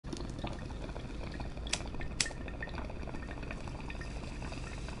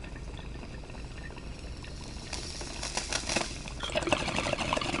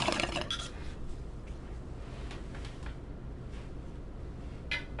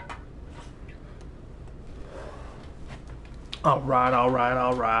Alright, alright,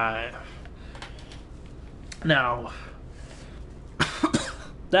 alright. Now,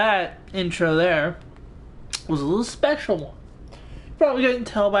 that intro there was a little special one. You probably couldn't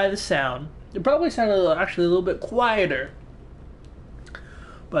tell by the sound. It probably sounded actually a little bit quieter.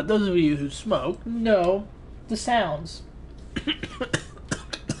 But those of you who smoke know the sounds.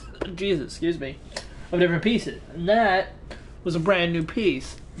 Jesus, excuse me. Of different pieces. And that was a brand new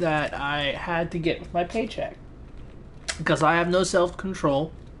piece that I had to get with my paycheck. Because I have no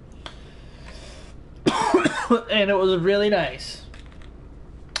self-control. And it was really nice.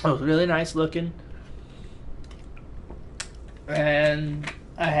 It was really nice looking. And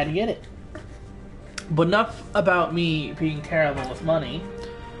I had to get it. But enough about me being terrible with money.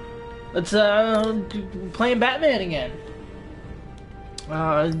 Let's playing Batman again.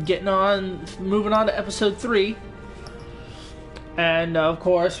 Moving on to episode 3. And of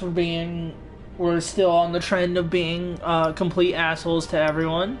course we're still on the trend of being complete assholes to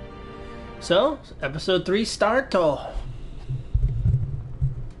everyone. So, episode 3 starto.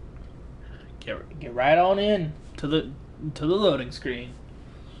 Get right on in to the loading screen.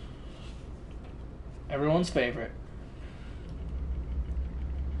 Everyone's favorite.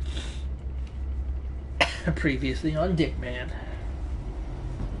 Previously on Dickman.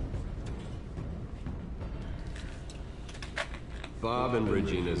 Bob and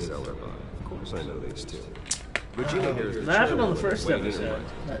Regina Zellerbach. Of course I know these two. Regina here's the That happened on the first episode.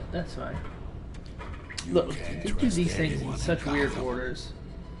 That's fine. Look, they do these things in such weird orders.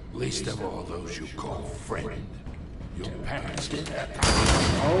 Least of all those you call friend. Your parents did that.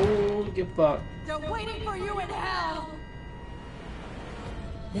 Oh, get fucked. They're waiting for you in hell!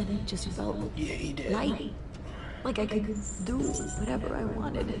 Then it just felt Yeah, he did. light. Like I could do whatever I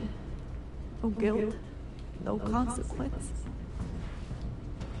wanted. No guilt, no consequence.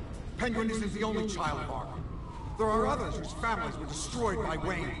 Penguin isn't the only child of Arkham. There are others whose families were destroyed by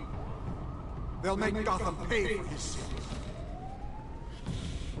Wayne. They'll make Gotham pay for his sins.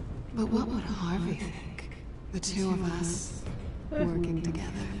 But what would Harvey think? The two of us working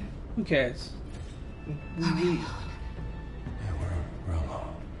together. Who cares? Hurry on. Yeah, we're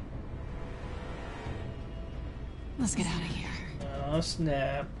alone. Let's get out of here. Oh,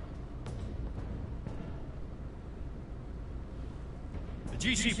 snap. The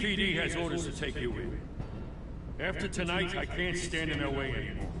GCPD has orders to take you in. After tonight, I can't stand in their way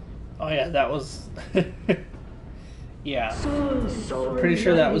anymore. Oh yeah, that was... yeah. Pretty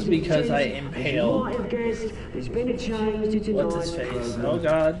sure that was because I impaled... What's his face? Oh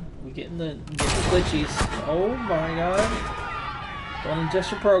god. We're getting the glitchies. Oh my god. Don't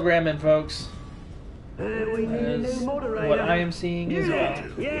adjust your programming, folks. That is what I am seeing as well.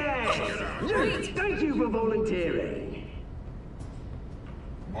 Yes! Thank you for volunteering.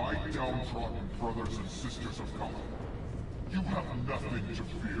 My downtrodden brothers and sisters of Gotham, you have nothing to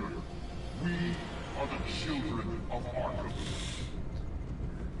fear. We are the children of Arkham.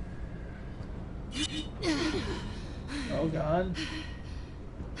 Oh god.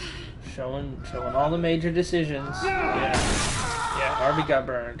 Showing all the major decisions. Yeah. Yeah, Harvey got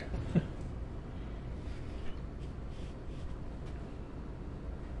burned.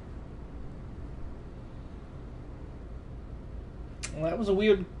 Well, that was a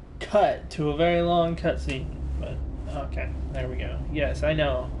weird cut to a very long cutscene, but okay, there we go. Yes, I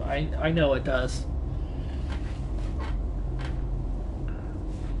know. I know it does.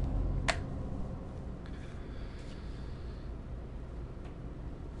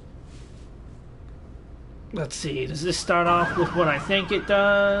 Let's see, does this start off with what I think it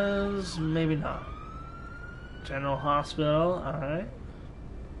does? Maybe not. General Hospital, alright.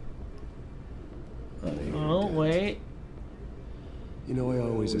 Oh, wait. You know, I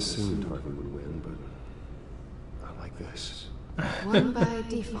always assumed Harvey would win, but not like this. Won by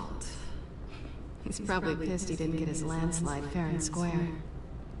default. He's probably pissed he didn't get his landslide fair and square.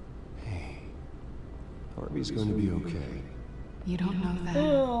 Hey, Harvey's going to be okay. You don't know that.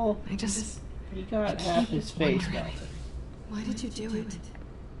 Oh, I just... he got half his face wondering. melted. Why did you do it?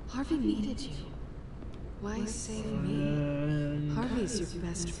 Harvey needed you. Why save me? Harvey's your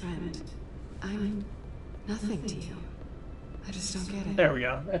best friend. I'm nothing to you. I just don't get it. There we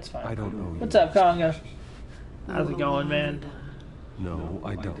go, that's fine. I don't know you. What's up, Conga? How's it going, man? No,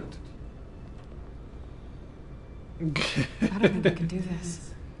 I don't. I don't think I can do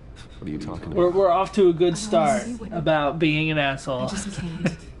this. What are you talking about? We're off to a good start about being an I asshole. just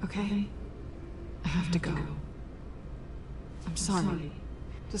can't, okay? I have to go. I'm sorry.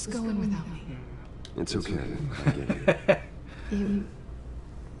 Just go in without me. It's okay. I get it. You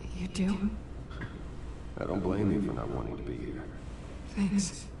do? I don't blame you for not wanting to be here.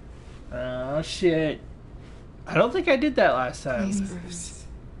 Thanks. Oh shit. I don't think I did that last time. Please, Bruce.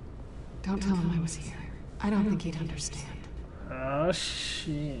 Don't tell him I was here. I don't think he'd understand. Oh,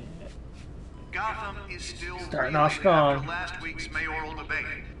 shit. Gotham is still Starting reeling off strong. after last week's mayoral debate,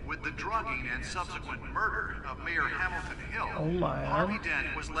 with the drugging and subsequent murder of Mayor Hamilton Hill. Oh my. Harvey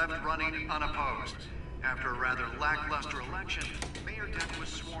Dent was left running unopposed. After a rather lackluster election, Mayor Dent was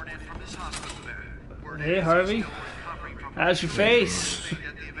sworn in from his hospital bed. Word Hey, is Harvey. he's still recovering from How's your the face? at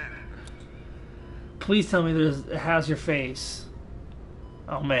the event. Please tell me how's your face?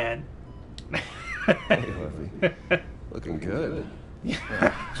 Oh man. Hey, Harvey. Looking good.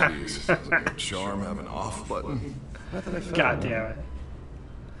 Jeez, doesn't your charm have an off button? Not that I found God one. damn it.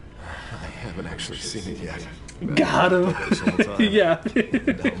 I haven't actually seen it yet. Got him. This whole time. Yeah.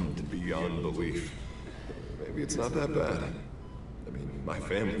 Numbed beyond belief. Maybe it's not that bad. I mean, my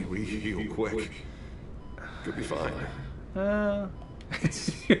family, we heal quick. Could be fine.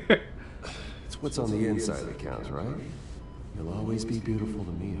 It's what's on the inside that counts, right? You'll always be beautiful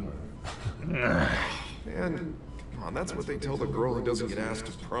to me, Harvey. Man, come on, that's what they tell the girl who doesn't get asked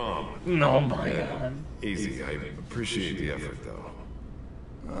to prom. Oh my god. Easy, I appreciate the effort, though.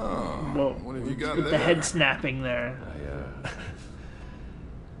 Whoa. What have you got The there? head snapping there.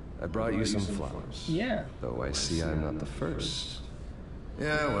 I brought you some flowers. Yeah. Though I see I'm not the first.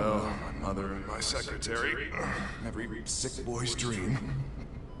 Yeah, well, my mother and my secretary. Every sick boy's dream.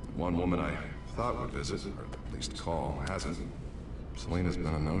 One woman I thought would visit, or at least call, hasn't. Selena's been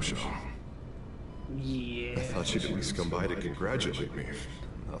a no-show. Yeah. I thought she'd at least come by to congratulate me, if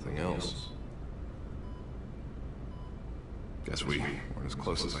nothing else. Guess we weren't as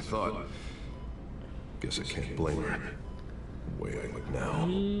close as I thought. Guess I can't blame her. The way I look now.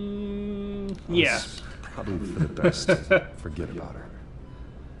 Yeah. It's probably for the best to forget about her.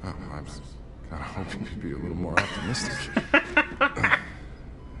 Oh, I was kind of hoping to be a little more optimistic.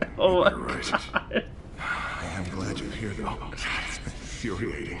 Oh my You're right. I am glad you're here, though. It's been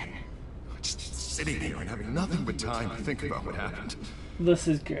infuriating. Just sitting here and having nothing but time to think about what happened. This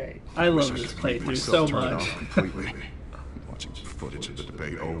is great. I love this playthrough so much. Completely. Watching footage of the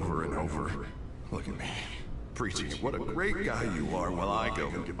debate over and over. Look at me, preaching what a great guy you are while I go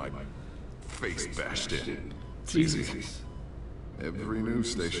and get my face bashed in. It's easy. Jesus. Every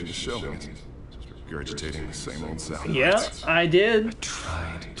news station is showing it. Just regurgitating the same old sound. Yeah, I did.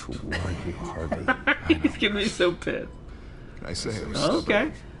 Tried to warn you, Harvey. He's gonna be so pissed. I say it was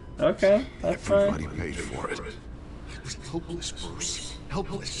Okay. Okay. That's Everybody fine. paid for it. I was helpless, Bruce.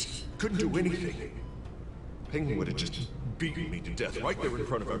 Helpless. Couldn't do anything. Penguin would have just beaten me to death right there in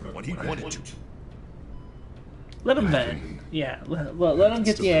front of everyone. He wanted to. Let him vent. Yeah. Let him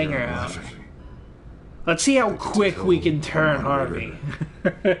get the anger out. Let's see how quick we can turn Harvey. I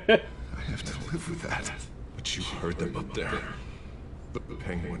have to live with that. But you heard them up there. The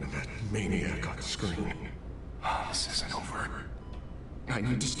Penguin and that maniac on the screen. This isn't over. I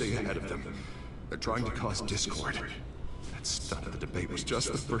need to stay ahead of them. They're trying to cause discord. That stunt of the debate was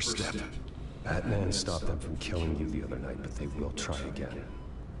just the first step. Batman stopped them from killing you the other night, but they will try again.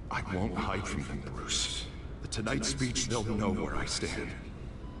 I won't hide from them, Bruce. The Tonight speech, they'll know where I stand.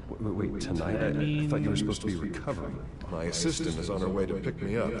 Wait, tonight? I thought you were supposed to be recovering. My assistant is on her way to pick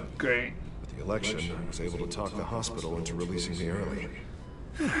me up. Great. With the election, I was able to talk the hospital into releasing me early.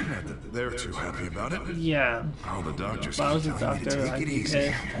 Not that they're too happy about it. Yeah. All the doctors If I was a keep telling me to doctor, take I'd it be easy.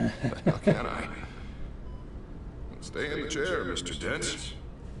 pissed. How can I? Stay in the chair, Mr. Dent.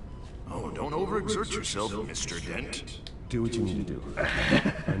 Oh, don't overexert yourself, Mr. Dent. Do what you need to do.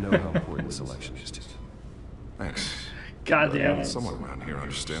 I know how important this election is to you. Thanks. God damn it. Someone around here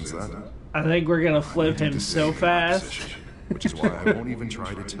understands that. I think we're gonna flip him so fast. Which is why I won't even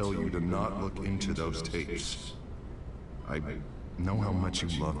try to tell you to not look into those tapes. I know how much you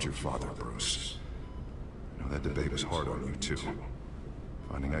loved your father, Bruce. I know that debate was hard on you, too.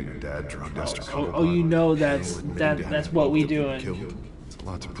 Finding out your dad drugged Esther. Oh, you know that's what we doing. Killed. It's a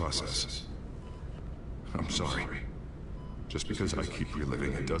lot to process. I'm sorry. Just because I keep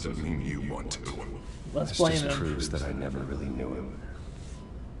reliving it doesn't mean you want to. Let's This blame just him. proves that I never really knew him.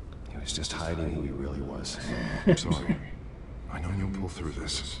 He was just hiding who he really was. I'm sorry. I know you'll pull through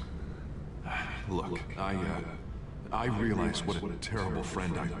this. Look, I realize what a terrible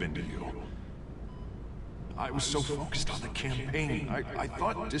friend I've been to you. I was so focused on the campaign. I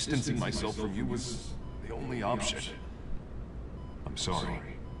thought distancing myself from you was the only option. I'm sorry.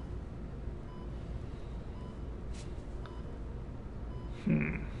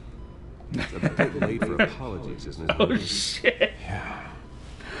 It's a bit late for apologies, isn't it? Oh shit. Yeah.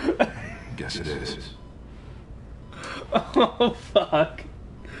 Guess it is. Oh fuck.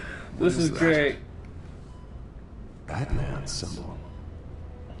 This is that? great. Batman symbol.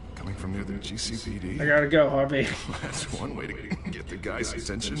 Coming from near the GCPD? I gotta go, Harvey. That's one way to get the guy's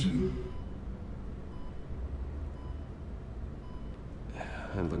attention.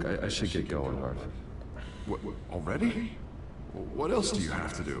 And look, I should get going, Harv. What, already? What else do you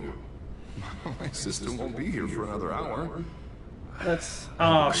have to do? My sister won't be here for another hour. That's...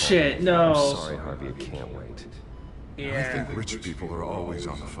 Oh, shit, no. I'm sorry, Harvey, I can't wait. Yeah. I think rich people are always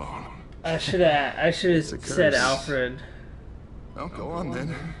on the phone. I should have said Alfred. Well, go on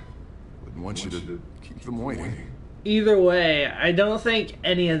then. Wouldn't want you to keep them waiting. Either way, I don't think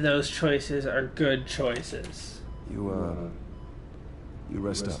any of those choices are good choices. You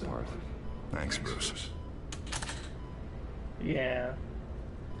rest up, Harv. Thanks, Bruce. Yeah.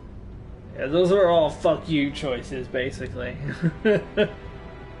 Yeah, those are all fuck you choices, basically.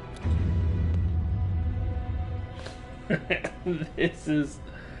 This is...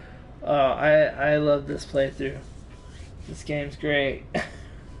 Oh, I love this playthrough. This game's great.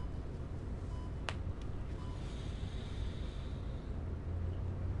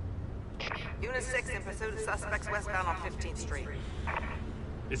 Unit 6 in pursuit of suspects westbound on 15th Street.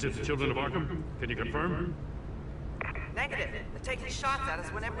 Is it the Children of Arkham? Can you confirm? Negative. They're taking shots at us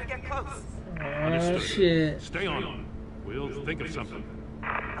whenever we get close. Oh, shit. Stay on. We'll think of something.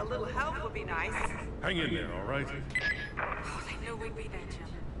 A little help would be nice. Hang in there, all right? Oh, they knew we'd be there, Jim.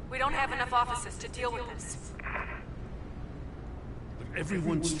 We don't have enough officers to deal with this. Look,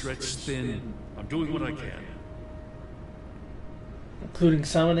 everyone's stretched thin. I'm doing what I can. Including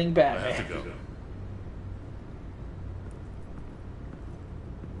summoning I Batman. have to go.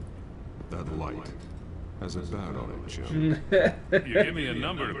 That light has a bat on it, Jim. You give me a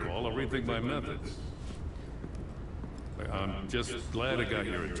number to call, I'll rethink my methods. I'm just glad I got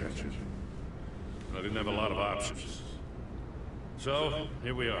your attention. I didn't have a lot of options. So,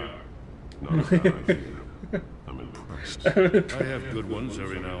 here we are. Not a bad idea. I'm impressed. I have good ones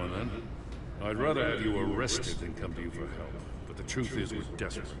every now and then. I'd rather have you arrested than come to you for help. But the truth is we're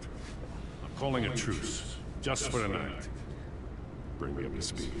desperate. I'm calling a truce. Just for tonight. Bring me up to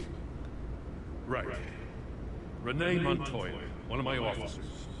speed. Right. Renee Montoya, one of my officers.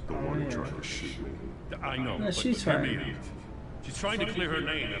 The one who tried to shoot me. I know, No, but she's hear fine. me out. She's trying to clear her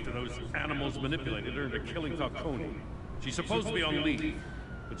name after those animals manipulated her into killing Falcone. She's supposed to be on leave,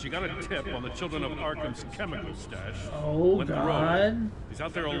 but she got a tip on the Children of Arkham's chemical stash. Oh, Went rogue. God. She's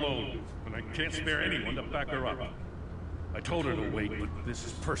out there alone, and I can't spare anyone to back her up. I told her to wait, but this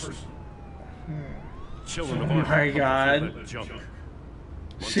is personal. Children of Oh Arkham. my God. That junk.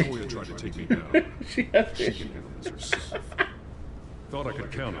 Montoya tried to take me down. She has She to... can handle this herself. Thought I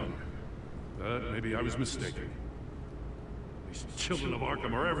could count on her. But maybe I was mistaken. These Children of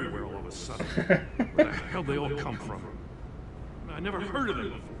Arkham are everywhere all of a sudden. Where the hell they all come from? I never heard of them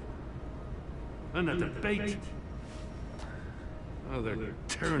before. And that debate. Oh, they're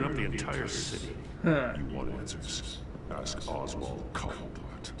tearing up the entire city. Huh. You want answers? Ask Oswald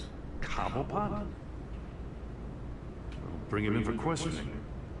Cobblepot. Cobblepot? I'll bring him in for questioning.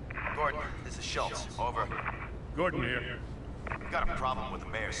 Gordon, this is Schultz. Over. Gordon here. Got a problem with the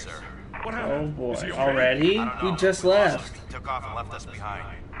mayor, sir. What Oh, happened? boy. Is he okay? Already? I don't We know. just Lost left. him. He took off and left us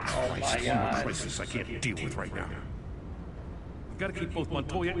behind. Oh, my Christ, one God. crisis I can't deal with right now. We've got to keep both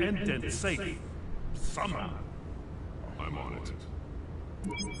Montoya and Dent safe. Somehow. I'm on it.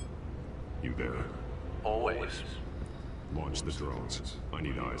 You there? Always. Launch the drones. I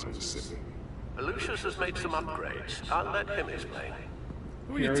need eyes on the city. Lucius has made some upgrades. I'll let him explain.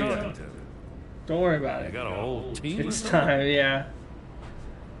 Who are you Here we talking go. to? Don't worry about You it. got a whole team? It's time, yeah.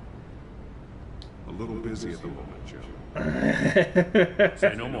 A little busy at the moment, Jim.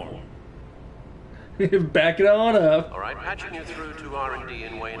 Say no more. Back it on up. All right, patching you through to R&D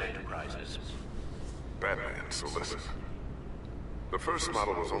in Wayne Enterprises. Batman, so listen. The first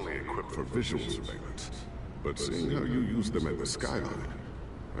model was only equipped for visual surveillance. But seeing how you use them at the skyline,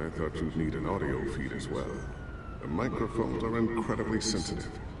 I thought you'd need an audio feed as well. The microphones are incredibly sensitive.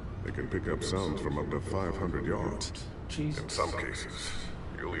 They can pick up sounds from up to 500 yards. Jesus. In some cases,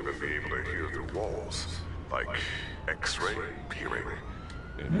 you'll even be able to hear through walls, like X-ray peering.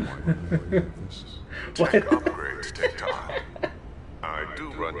 And why would I have this? Tech upgrades take time. I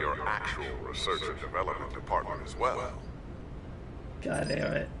do run your actual research and development department as well. God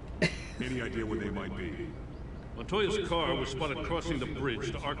damn it. Any idea where they might be? Montoya's car was spotted crossing the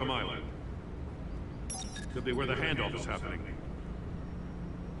bridge to Arkham Island. Could be where the handoff is happening.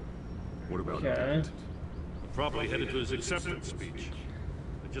 What about Okay. Dent? Probably headed to his acceptance speech.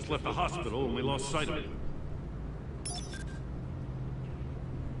 They just left the hospital and we lost sight of him.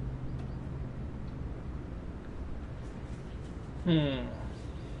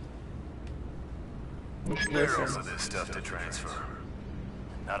 Barrels of this stuff to transfer.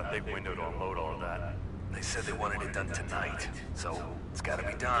 Not a big window to unload all of that. They said they wanted it done tonight, so it's gotta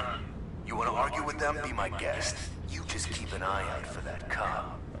be done. You wanna argue with them? Be my guest. You just keep an eye out for that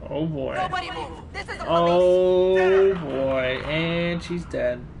cop. Oh boy. Nobody move. This is the police. Oh boy. And she's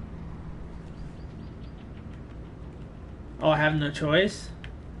dead. Oh, I have no choice?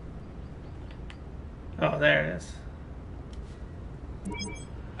 Oh, there it is.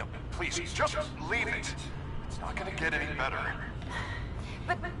 No, please, just leave it. It's not gonna get any better.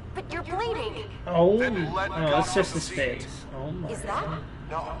 But you're bleeding. Oh, Then let oh, it's Gotham just his see. face. Oh my. Is that?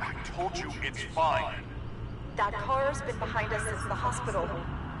 No, I told you it's fine. That car's been behind us since the hospital.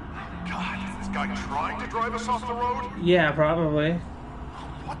 God, is this guy trying to drive us off the road? Yeah, probably.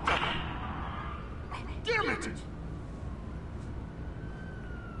 What the? Oh, damn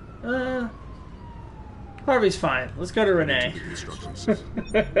it! Harvey's fine. Let's go to Renee. Send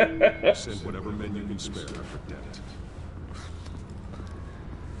whatever men you can spare after debt.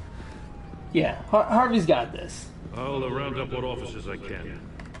 Yeah, Harvey's got this. I'll round up what officers I can.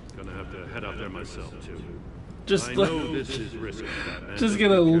 Gonna have to head out there myself, too. Just I know this is risky, Batman. Just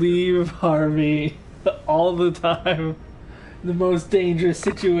gonna leave Harvey all the time. The most dangerous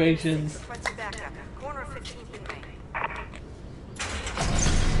situations. Requesting backup. Corner of 15th and Main.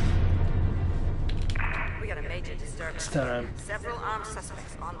 We got a major disturbance. It's time. Several armed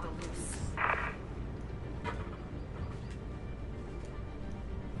suspects on the loose.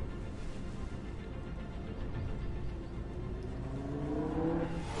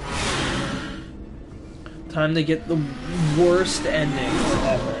 Time to get the worst endings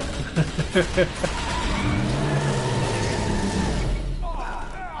ever.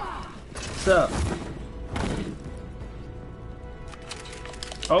 So.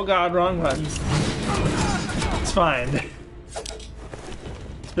 Oh god, wrong button. It's fine.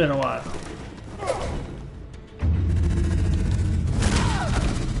 It's been a while.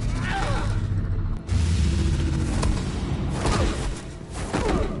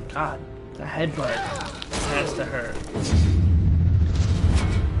 God, the headbutt has to hurt.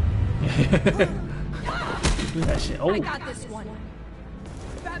 Do that shit. Oh. I got this one.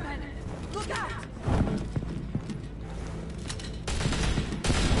 Batman, look out!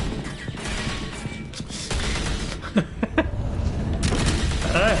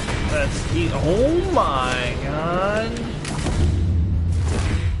 Alright, that's the. Oh my god.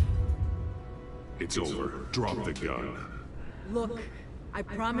 It's over. Drop the gun. Look, I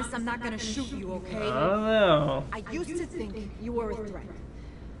promise I'm not gonna shoot you, okay? I don't know. I used to think you were a threat,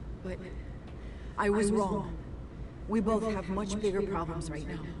 but I was wrong. We both have much bigger problems right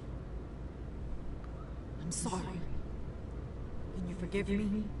now. I'm sorry. Can you forgive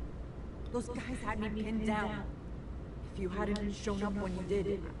me? Those guys had me pinned down. If you hadn't shown up when you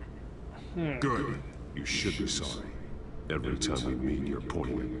did... Good. You should be sorry. Every time we meet, you're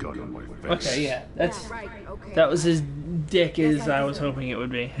pointing a gun at my face. Okay, yeah, that's Right, okay. that was as dick as I was hoping it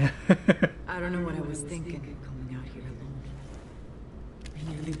would be. I don't know what I was thinking coming out here alone.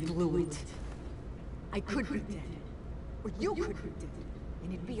 I nearly blew it. I could be dead. Or you could be dead.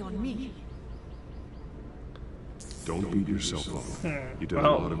 And it'd be on me. Don't beat yourself up. You did a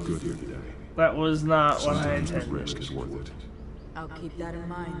Well, lot of good here today. That was not what I Sometimes the intended. risk is worth it. I'll keep that in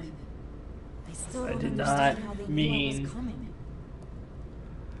mind. I still I don't did understand not how they mean- knew I was coming.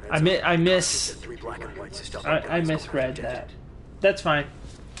 I misread that. That's fine.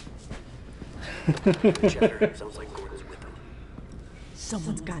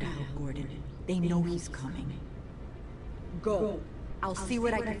 Someone's gotta help Gordon. They know he's coming. Go. I'll see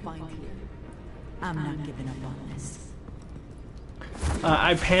what I can find here. I'm not giving up on this.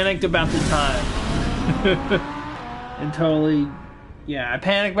 I panicked about the time. And totally... Yeah, I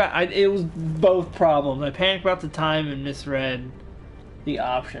panicked about... it was both problems. I panicked about the time and misread the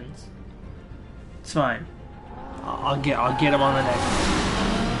options. It's fine. I'll get him on the next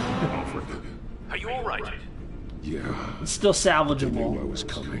one. Alfred. Are you all right? Yeah. It's still They knew I salvageable. was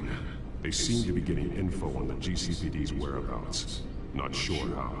coming. They seem to be getting info on the GCPD's whereabouts. Not sure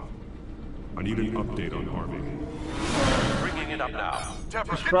how. I need an update on Harvey. Bringing it up now.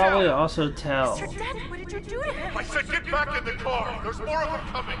 Deborah, Should get probably down! also tell. Dad, what did you do to him? I said get back in the car! There's more of them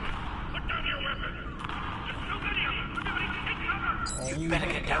coming! Put down your weapon. There's too many of them. Everybody can take cover. You better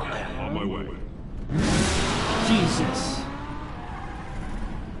get down there. On my way. Jesus.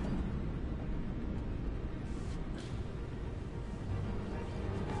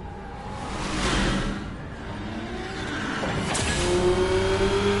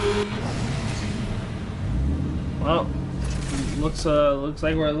 Well, looks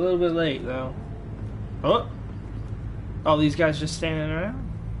like we're a little bit late though. Oh, these guys just standing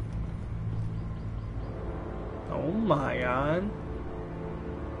around. Oh my god.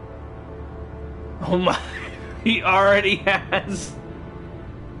 Oh my, he already has.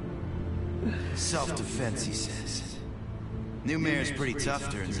 Self-defense, he says. New mayor's pretty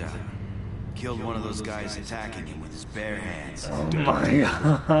tough, turns out. Killed one of those guys attacking him with his bare hands. Oh my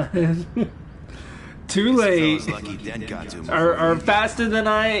god. Too late. Lucky Dent got to him are faster than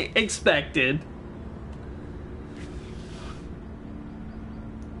I expected.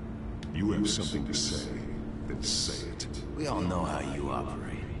 You have something to say, then say it. We all know how you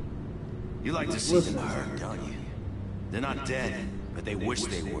operate. You like to see them hurt, don't you? They're not dead, but they wish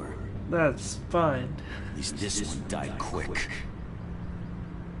they were. That's fine. At least this one died quick.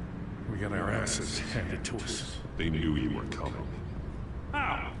 We got our asses handed to us. They knew you were coming.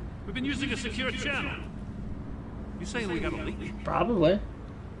 How? We've been using a secure channel. You saying we got a leak? Probably.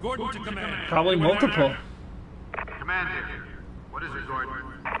 Gordon to command. Probably Anyone multiple. there? Command here. What is it, Gordon?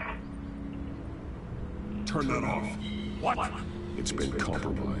 Turn that off. What? It's been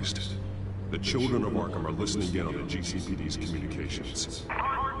compromised. The children of Arkham are listening in on the GCPD's communications.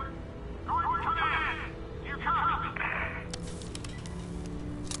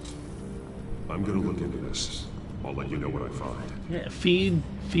 I'm gonna look into this. I'll let you know what I find. Yeah, feed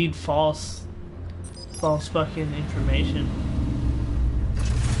false fucking information,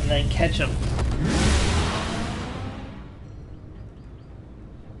 and then catch them.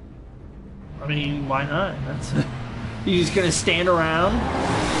 I mean, why not? That's you just gonna stand around?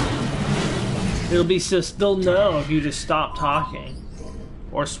 It'll be just they'll know if you just stop talking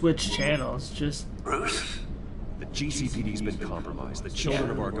or switch channels. Just Bruce. The GCPD's been compromised. The children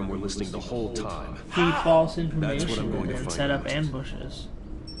of Arkham were listening the whole time. feed false That's what I'm information going to and find set up out. ambushes.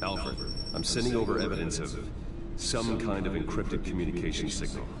 Alfred, I'm sending over evidence of some kind of encrypted communication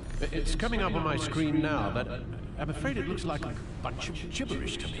signal. It's coming up on my screen now, but I'm afraid it looks like a bunch of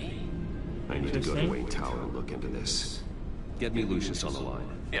gibberish to me. I need to go to Wayne Tower and look into this. Get me Lucius on the line.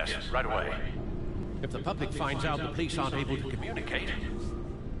 Yes, right away. If the public finds out the police aren't able to communicate...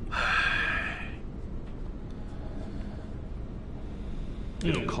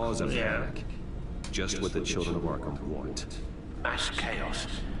 It'll cause a panic. Just what the children of Arkham want. Mass chaos.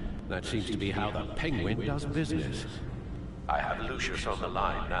 That seems to be how the Penguin does business. I have Lucius on the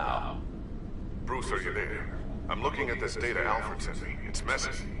line now. Bruce, are you there? I'm looking at this data Alfred sent me. It's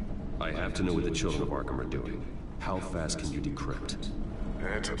messy. I have to know what the children of Arkham are doing. How fast can you decrypt?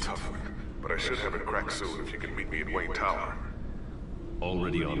 It's a tough one, but I should have it cracked soon if you can meet me at Wayne Tower.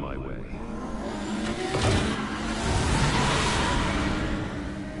 Already on my way.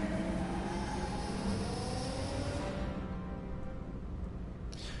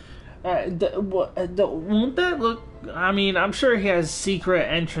 Won't that look... I mean, I'm sure he has secret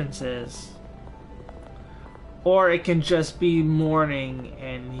entrances. Or it can just be morning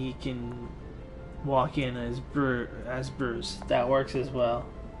and he can walk in as Bruce. That works as well.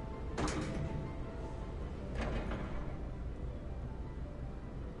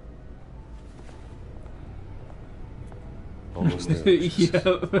 Almost there.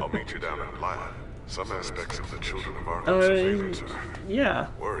 Yep. I'll meet you down in Lab. Some aspects of the children of Arkham's surveillance are yeah.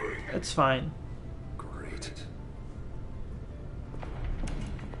 worrying. That's fine. Great.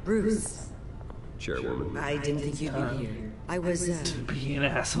 Bruce. Chairwoman. I didn't think you'd be here. I was, Be an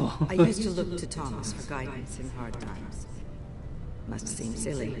asshole. I used to look to Thomas for guidance in hard times. Must seem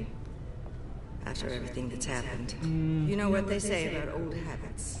silly. After everything that's happened. You know what they say about old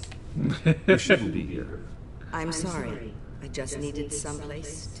habits. You shouldn't be here. I'm sorry. I just needed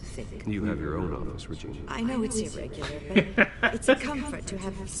someplace to think. You have your own office, Regina. I know it's irregular, but it's a comfort to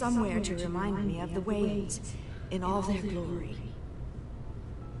have somewhere to remind me of the Waynes in all their glory.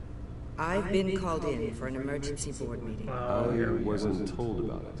 I've been called in for an emergency board meeting. I wasn't told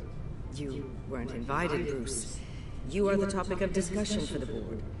about it. You weren't invited, Bruce. You are the topic of discussion for the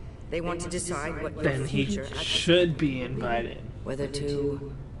board. They want to decide what your Then he future should be invited. whether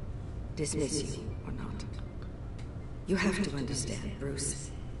to dismiss you or not. You have to understand,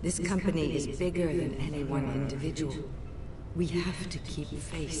 Bruce. This company is bigger than any one individual. We have to keep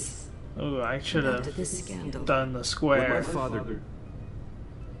face. Oh, I should After this have scandal. done the When square. my father...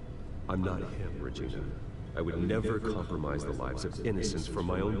 I'm not him, Regina. I would never compromise the lives of innocents for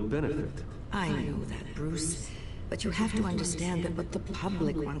my own benefit. I know that, Bruce. But you have to understand that what the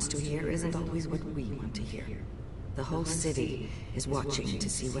public wants to hear isn't always what we want to hear. The whole city is watching to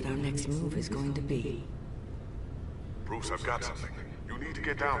see what our next move is going to be. Bruce, I've got something. You need to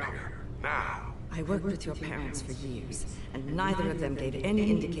get down here. Now. I worked with your parents for years, and neither of them gave any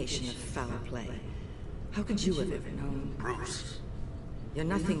indication of foul play. How could you have ever known? Bruce. You're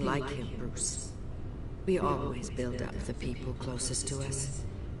nothing like him, Bruce. We always build up the people closest to us.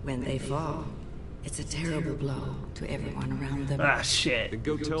 When they fall, It's a terrible blow to everyone around them. Ah, shit. Then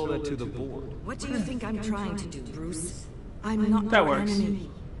go tell that to the board. What do you think I'm trying to do, Bruce? I'm not That your works. enemy.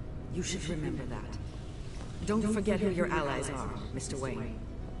 You should remember that. Don't forget who your allies are, Mr. Wayne.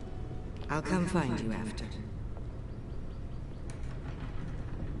 I'll come find you after.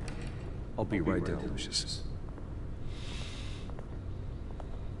 I'll be right down, Lucius.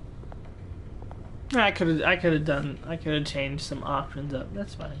 I could have changed some options up.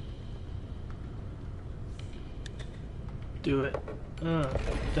 That's fine. Do it.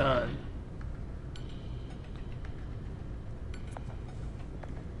 Done.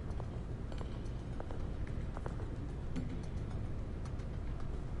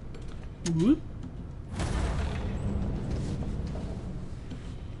 Whoop.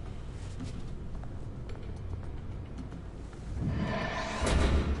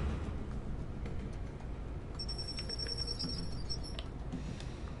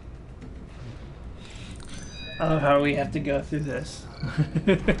 I love how we have to go through this.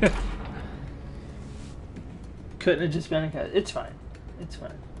 Couldn't have just been a cut. It's fine. It's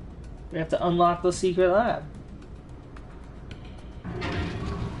fine. We have to unlock the secret lab.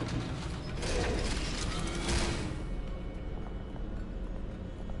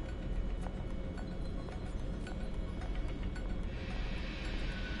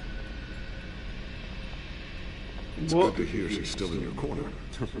 It's good to hear she's still in your corner.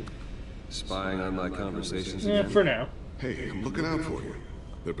 Spying on my conversations Yeah, again? for now. Hey, I'm looking out for you.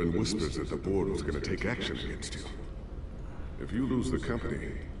 There have been whispers that the board was going to take action against you. If you lose the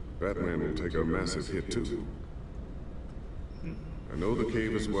company, Batman will take a massive hit too. I know the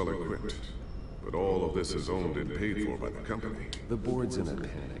cave is well equipped, but all of this is owned and paid for by the company. The board's in a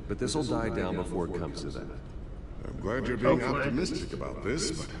panic, but this'll die down before it comes to that. I'm glad you're being Hopefully. optimistic about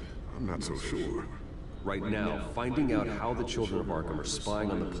this, but I'm not so sure. Right now, finding out how the children of Arkham are spying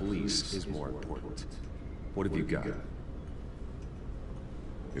on the police is more important. What have you got?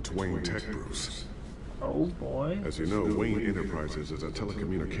 It's Wayne Tech, Bruce. Oh boy. As you know, Wayne Enterprises is a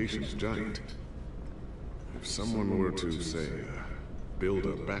telecommunications giant. If someone were to, say, build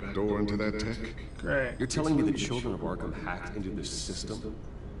a back door into that tech... Great. You're telling me the children of Arkham hacked into this system?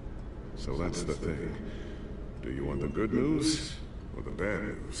 So that's the thing. Do you want the good news or the bad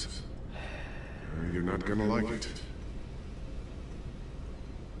news? You're not gonna like it.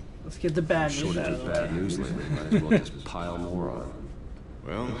 Let's get the bad news Shortage out of of the bad way. news lately. Might as well just pile more on.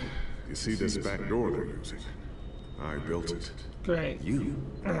 Well, you see this back door they're using? I built it. Great. You?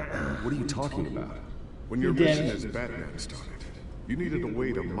 What are you talking about? When your You did mission it. as Batman started, you needed a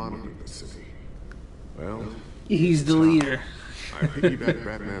way to monitor the city. Well, He's the leader. I piggybacked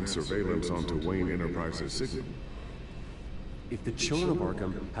Batman's surveillance onto Wayne Enterprises' signal. If the children of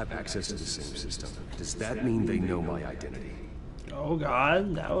Arkham have access to the same system, does that mean they know my identity? Oh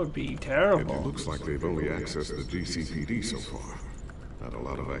god, that would be It terrible. looks like they've only accessed the GCPD so far. Not a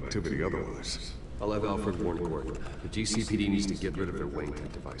lot of activity otherwise. I'll have Alfred warn Court. The GCPD needs to get rid of their Wayne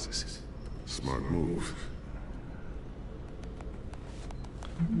Tech devices. Smart move.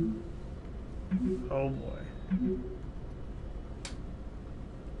 Oh boy.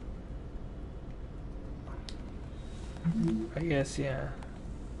 I guess, yeah.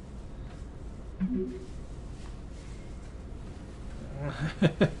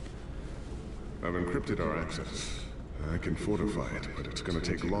 I've encrypted our access. I can fortify it, but it's gonna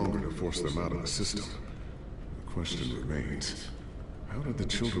take longer to force them out of the system. The question remains, how did the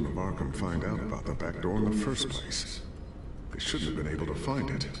children of Arkham find out about the back door in the first place? They shouldn't have been able to find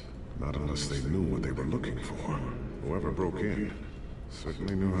it. Not unless they knew what they were looking for. Whoever broke in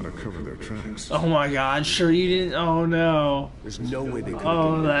certainly knew how to cover their tracks. Oh my god, sure you didn't. Oh no. There's no way they could have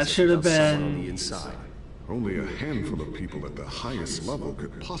Oh, gained that access should have without someone on been. the inside. Only a handful of people at the highest level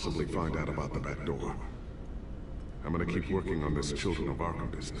could possibly find out about the back door. I'm gonna keep working on this Children of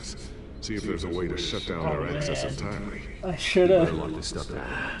Arkham business. See if there's a way to shut down their access entirely. I should Better have. lock this stuff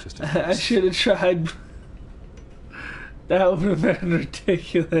down. Just in I case. should have tried. That would have been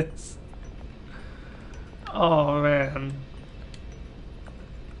ridiculous. Oh man.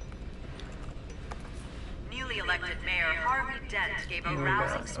 Newly elected Mayor Harvey Dent gave a Oh,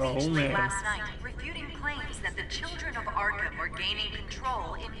 rousing God. speech Oh, late man. last night, refuting claims that the children of Arkham were gaining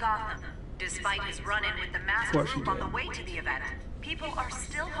control in Gotham. Despite his run-in with the masked course he group on did. the way to the event, people are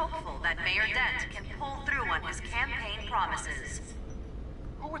still hopeful that Mayor Dent can pull through on his campaign promises.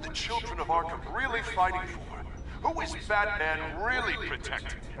 Who are the children of Arkham really fighting for? Who is Batman really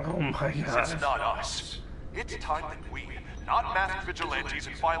protecting? Oh my It's god. not us. It's time that we, not masked vigilantes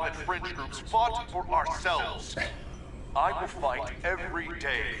and violent fringe groups, fought for ourselves. I will fight every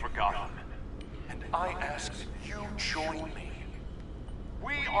day for Gotham. And I ask that you join me.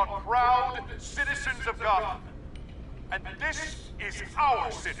 We are proud citizens of Gotham. And this is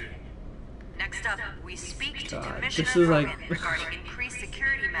our city. Next up, we speak to God, Commissioner this is like Rogan regarding increased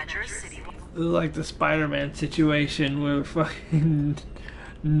security measures citywide. this is like the Spider-Man situation where fucking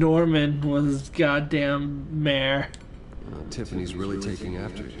Norman was goddamn mayor. Tiffany's really taking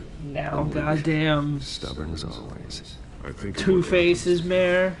after you. Now goddamn Stubborn as always. I think Two-Face is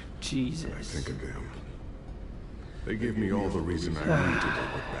mayor. Jesus. I think of them. They give me all the reason I need to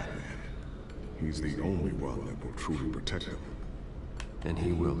work with Batman. He's the only one that will truly protect them. And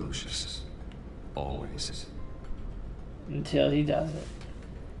he will, Lucius. Always. Until he does it.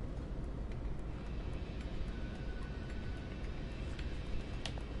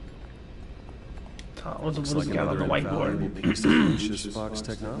 What do we got on the whiteboard? Piece of Lucius Fox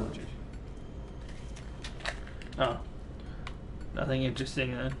technology. Oh. Nothing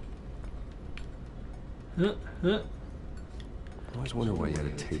interesting then. I always wonder why you had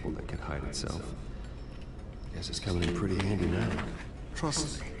a table that could hide itself. Guess it's coming in pretty handy now.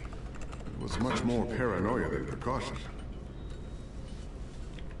 Trust me. It was much more paranoia than precaution.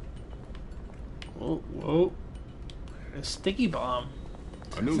 Whoa, whoa. A sticky bomb.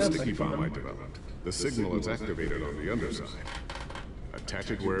 A new Sounds sticky like bomb fun. I developed. The signal is activated on the underside. Attach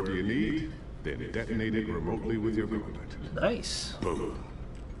it wherever you need, then detonate it remotely with your equipment. Nice. Boom.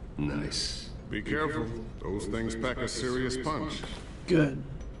 Nice. Be careful. Those things pack a serious punch. Good.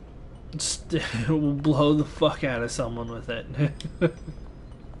 We'll blow the fuck out of someone with it.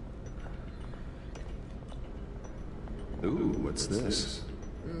 Ooh, what's this?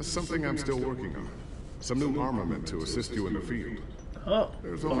 Something I'm still working on. Some new armament to assist you in the field. Oh,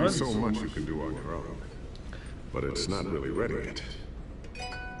 There's only so much you can do on your own. But it's not really ready yet.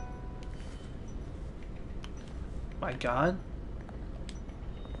 My God.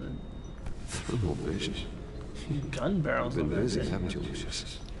 Thermal vision. Gun barrels. Been on that busy, thing. haven't you,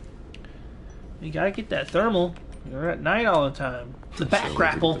 Lucius? You gotta get that thermal. You're at night all the time. The back So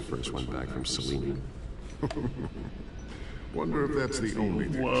grapple. The first one back from Selena. Wonder if that's the only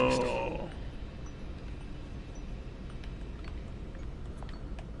thing she's done. Whoa.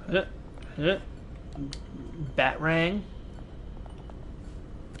 Batarang.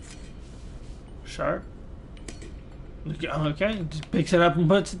 Sharp. Okay, just picks it up and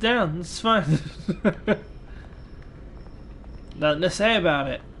puts it down. It's fine. Nothing to say about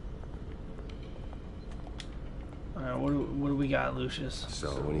it. Alright, what do we got, Lucius?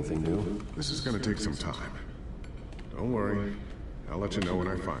 So, anything new? This is gonna take some time. Don't worry. I'll let you know when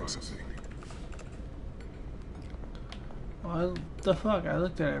I find something. What the fuck? I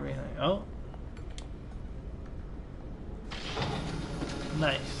looked at everything. Oh.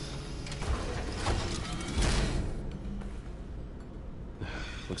 Nice.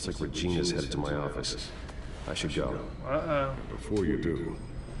 Looks like Regina's headed to my office. I should go. Uh-oh. Before you do...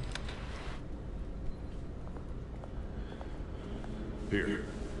 Here.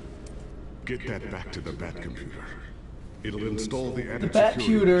 Get that back to the Batcomputer. It'll install the added security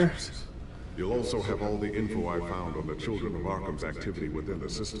Batcuter. measures. You'll also have all the info I found on the Children of Arkham's activity within the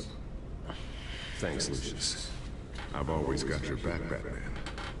system. Thanks, Lucius. I've always got your back, Batman.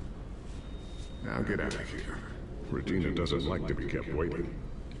 Now get out of here. Regina doesn't like to be kept waiting.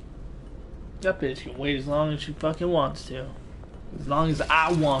 That bitch can wait as long as she fucking wants to. As long as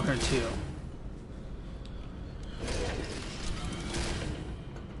I want her to.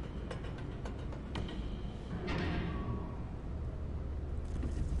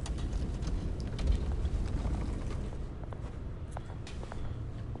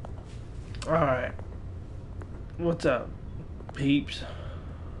 Alright. What's up, peeps?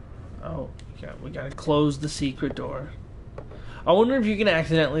 Oh, we gotta close the secret door. I wonder if you can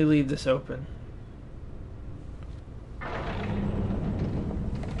accidentally leave this open.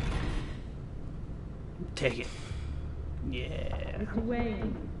 Take it. Yeah.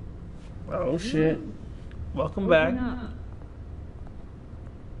 Oh shit. Welcome back.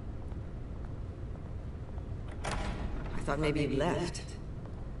 I thought maybe you'd left.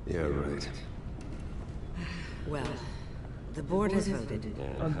 Yeah, right. Well, the board has voted.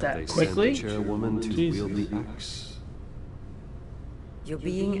 And that have they quickly? sent the chairwoman to Jesus. wield the axe? You're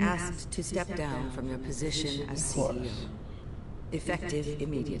being asked to step down from your position as CEO. Effective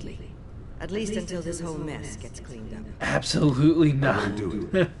immediately. At least until this whole mess gets cleaned up. Absolutely not.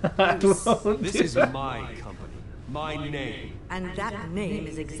 I won't This do is it. my company. My name. And that name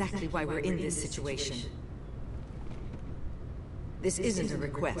is exactly why we're in this situation. This isn't a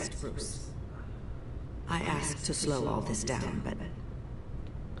request, Bruce. I asked to slow all this down, but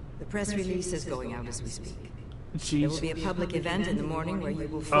the press release is going out as we speak. There will be a public event in the morning where you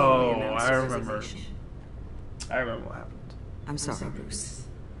will formally Oh, announce I your remember. resignation. I remember what happened. I'm sorry, Bruce.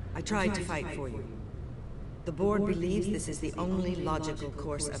 I tried to fight for you. The board believes this is the only logical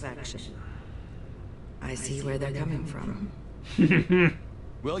course of action. I see where they're coming from.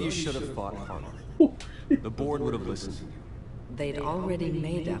 Well, you should have fought harder. The board would have listened to you. They'd already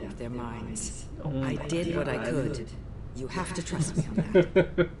made up their minds. I did what I could. You have to trust me on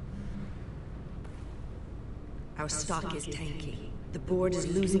that. Our stock is tanking. The board is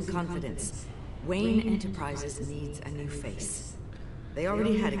losing confidence. Wayne Enterprises needs a new face. They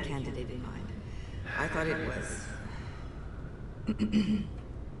already had a candidate in mind. I thought it was...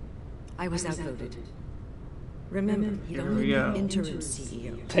 I was outvoted. Remember, he'd only be interim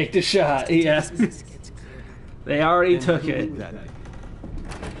CEO. Take the shot, yeah. They already took it.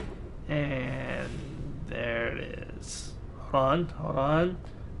 And there it is. Hold on.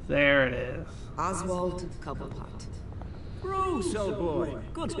 There it is. Oswald Cobblepot. Bruce, old boy.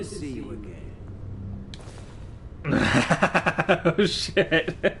 Good to see you again. Oh,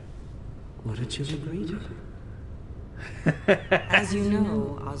 shit. What a chilly greeting. As you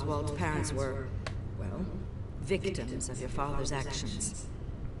know, Oswald's parents were, well, victims of your father's actions.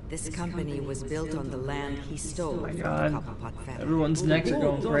 This company was built on the land he stole from the Cobblepot family. Everyone's necks are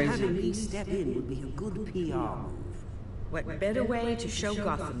going crazy. Having me step in would be a good PR move. What better way to show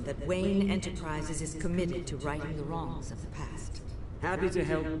Gotham that Wayne Enterprises is committed to righting the wrongs of the past? Happy to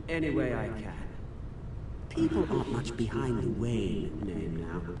help any way I can. People aren't much behind the Wayne name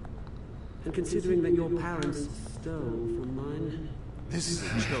now. And considering that your parents stole from mine... This is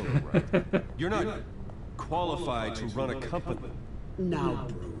a joke, right? You're not qualified to run a company. Now,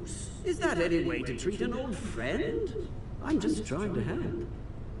 Bruce, is that any way to treat an old friend? I'm just trying to help.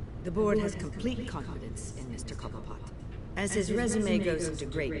 The board has complete confidence in Mr. Cobblepot. As his resume goes into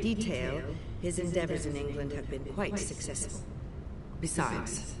great detail, his endeavors in England have been quite successful.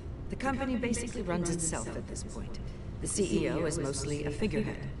 Besides, the company basically runs itself at this point. The CEO is mostly a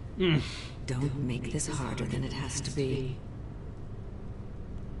figurehead. Don't make this harder than it has to be.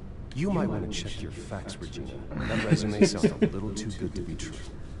 You might want to check your facts, Regina. That resume sounds a little too good to be true.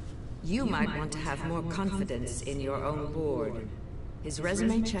 You might want to have more confidence in your own board. His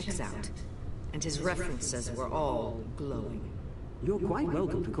resume checks out, and his references were all glowing. You're quite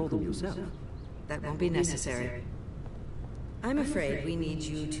welcome to call them yourself. That won't be necessary. I'm afraid we need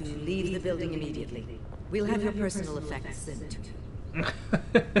you to leave the building immediately. We'll have your personal effects sent to you.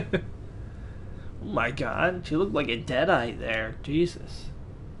 Oh my god, she looked like a deadite there. Jesus.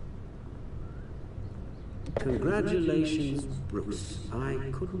 Congratulations, Bruce. I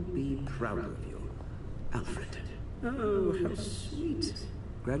couldn't be prouder of you. Alfred. Oh, how sweet.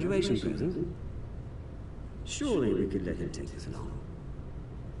 Graduation present. Surely we could let him take this along.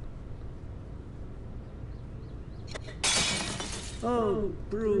 Oh,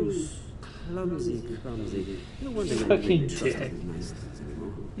 Bruce. Clumsy. No wonder you don't Fucking trust dick. these nice things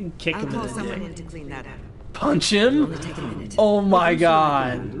anymore. You can kick I'll him call in the someone dick. in to clean that up. Punch him? Oh my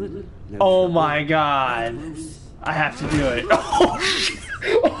god. Oh my god. I have to do it. Oh shit.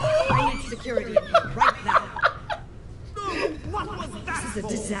 I need security in here right now. What was that? This is a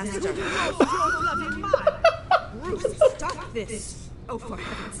disaster. Bruce, stop this. Oh, for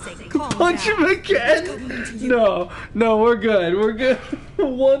heaven's sake, calm Punch down. him again? No, we're good. We're good.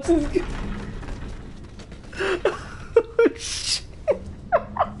 Once is good. Oh, shit.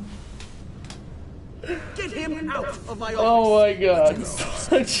 Get him out of my office! Oh my god.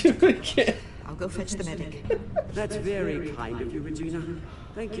 Punch him again. I'll go fetch the medic. That's very kind of you, Regina.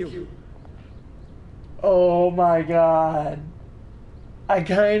 Thank you. Oh my god. I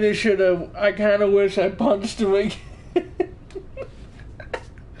kinda wish I punched him again.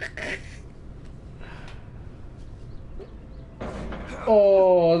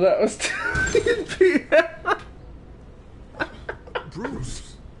 Oh, that was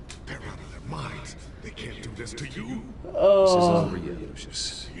Bruce, they're out of their minds. They can't do this to you. Oh. This is over yet,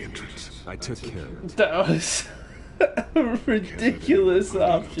 Lucius. The entrance. I took care of it. That was a ridiculous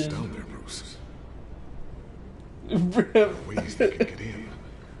option. Down there, Bruce. Rip. Ways they can get in.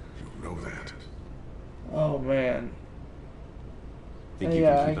 You know that. Oh man. Think you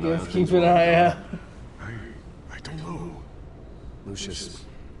Yeah, I can keep an eye guess on keep things an while I'm eye out. gone? I don't know. Lucius,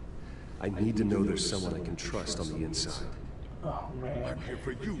 I need to know there's someone I can trust on the inside. Oh man. I'm here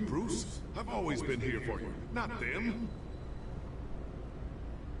for you, Bruce. I've always been here for you, not them.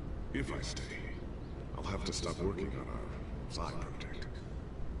 If I stay, I'll have to stop working on our side project.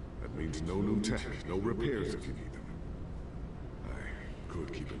 That means no new tech, no repairs if you need them. I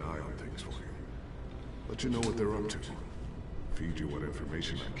could keep an eye on things for you. Let you know what they're up to. Feed you what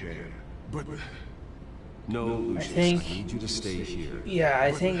information I can. But No, Lucius, I need you to stay here. Yeah,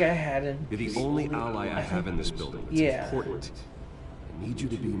 I think I had him. You're the only ally I have in this building. It's important. I need you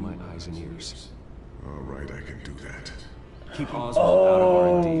to be my eyes and ears. All right, I can do that. Keep Oswald out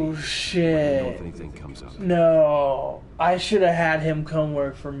of R&D. Oh, shit. Let me know if anything comes up. No. I should have had him come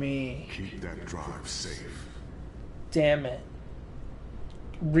work for me. Keep that drive safe. Damn it.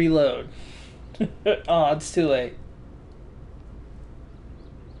 Reload. Oh, it's too late.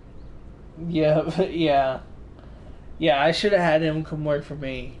 Yeah, yeah. Yeah, I should have had him come work for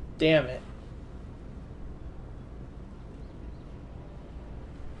me. Damn it.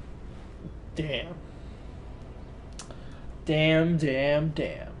 Damn. Damn.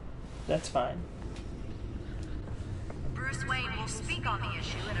 That's fine. Bruce Wayne will speak on the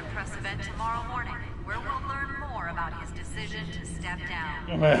issue at a press event tomorrow morning, where we'll learn more about his decision to step down.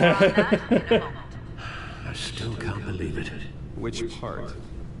 More on that in a moment. I still can't believe it. Which part?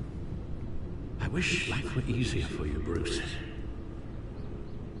 I wish life were easier for you, Bruce.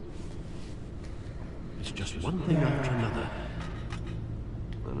 It's just one thing after another.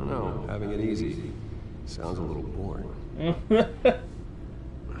 I don't know. Having it easy sounds a little boring.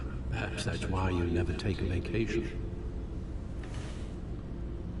 Perhaps that's why you never take a vacation.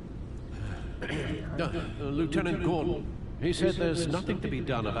 Lieutenant Gordon, he said there's nothing to be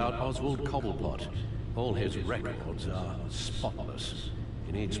done about Oswald Cobblepot. All his records are spotless.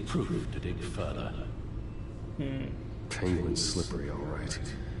 He needs proof to dig further. Penguin's slippery, all right.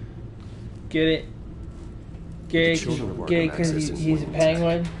 Get it? Get it because he's a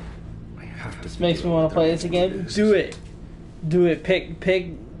penguin? This makes me want to play this again. Do it.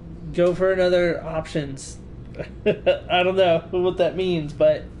 Pick. Go for another options. I don't know what that means,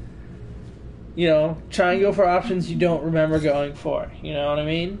 but you know, try and go for options you don't remember going for. You know what I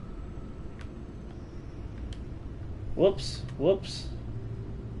mean? Whoops.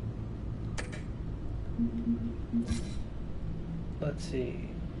 Let's see.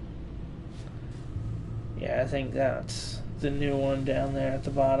 Yeah, I think that's the new one down there at the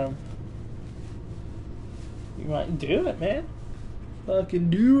bottom. You might do it, man. Fucking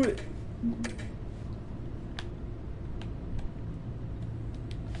do it.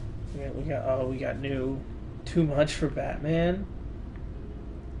 We got new. Too much for Batman.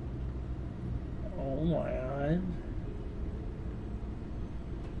 Oh my god.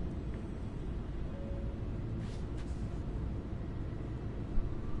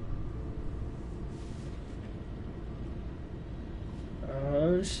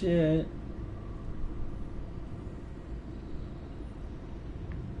 Oh shit.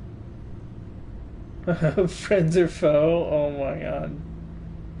 Friends or foe? Oh my god.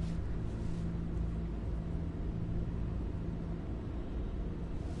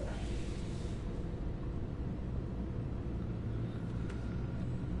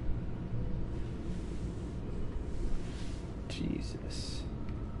 Jesus.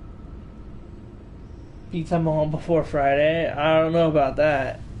 Beat them all before Friday? I don't know about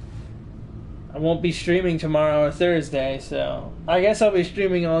that. I won't be streaming tomorrow or Thursday, so I guess I'll be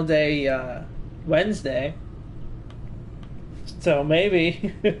streaming all day Wednesday. So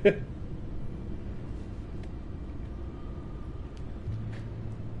maybe.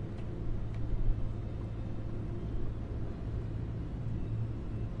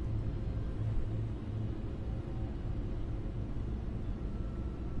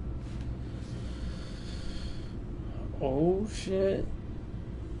 Oh shit.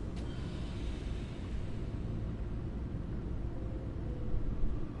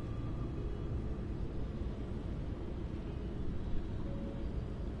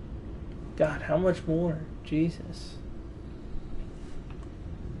 God, how much more? Jesus.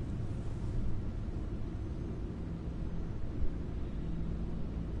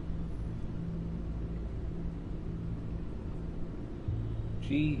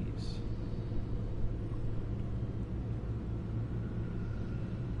 Jeez.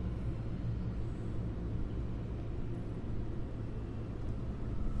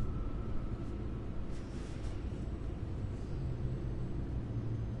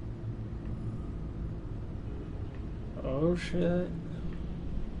 Oh shit.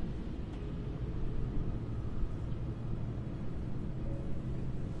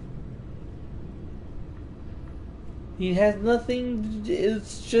 He has nothing,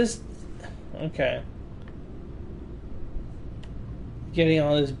 it's just... Okay. Getting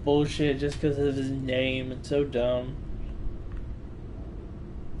all this bullshit just because of his name, it's so dumb.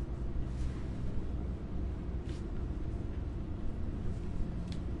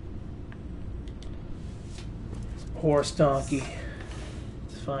 Horse donkey.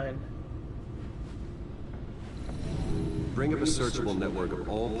 It's fine. Bring up a searchable network of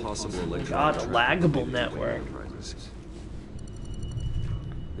all possible electronic... God, a laggable network.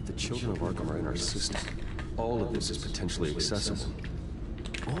 If the children of Arkham are in our system, all of this is potentially accessible.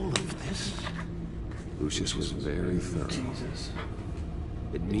 All of this? Lucius was very thorough. Jesus.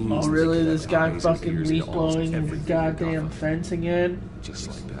 It means Oh, really? This guy fucking leaf blowing his goddamn fence again? Just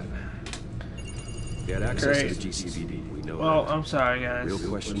like that. He had access to the GCVD. We know well, that. I'm sorry, guys. Real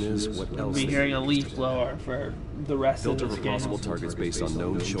question is, what else? We'll be hearing a leaf blower for the rest of this game. Possible targets based on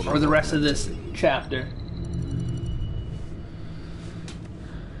known children. Or the rest of this chapter.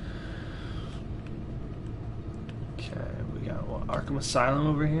 Okay, we got what, Arkham Asylum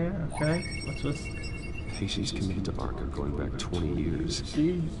over here. Okay, what's this? Patients committed to Arkham going back 20 years.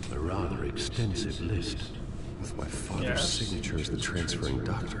 Jeez. A rather extensive list. With my father's signature as the transferring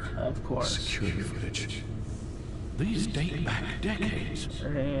doctor. Of course. Security footage. These date back decades.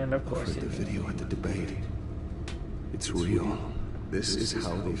 And of course. I've heard the video at the debate. It's real. This is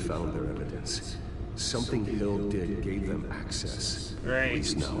how they found their evidence. Something Hill did gave them access. Right. At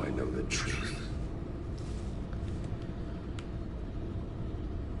least now I know the truth.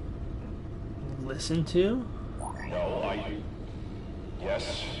 Listen to? No,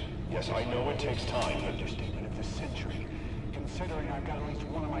 Yes, I know it takes time, but understatement of the century. Considering I've got at least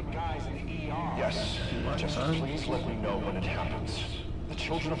one of my guys in the ER. Yes, just please let me know when it happens. The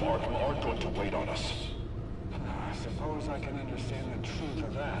children of Arkham aren't going to wait on us. I suppose I can understand the truth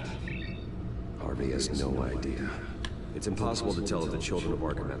of that. Harvey has no idea. It's impossible to tell if the children of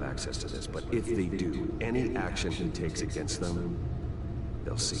Arkham have access to this, but if they do, any action he takes against them,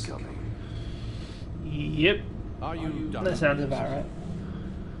 they'll see coming. Yep. Are you done? That sounds about right.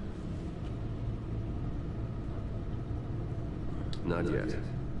 Not yet.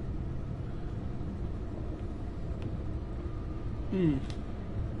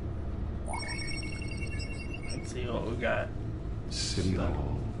 Let's see what we got. City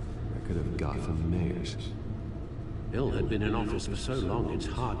Hall. Record of Gotham mayors. Hill had been in office for so long, it's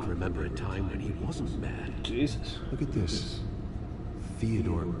hard to remember a time when he wasn't mad. Jesus. Look at this.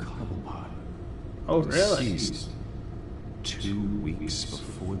 Theodore Cobblepot. Oh, really? Deceased 2 weeks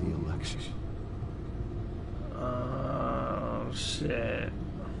before the election. Oh, shit.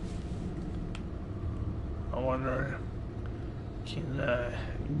 I wonder... Can,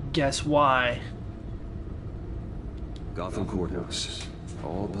 guess why? Gotham Courthouse.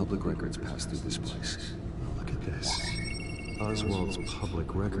 All public records pass through this place. Oh, look at this. Oswald's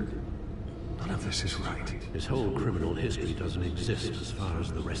public record. None of this is right. His whole criminal history doesn't exist as far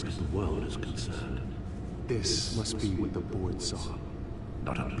as the rest of the world is concerned. This must be what the board saw.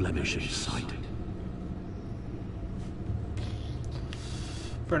 Not a blemish in sight.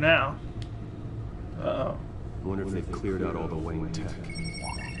 For now. Uh-oh. I wonder if they've cleared out all the Wayne tech.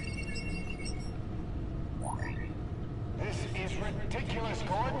 This is ridiculous,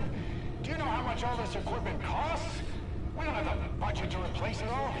 Gordon. Do you know how much all this equipment costs? We don't have the budget to replace it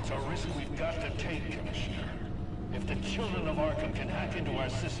all. It's a risk we've got to take, Commissioner. If the children of Arkham can hack into our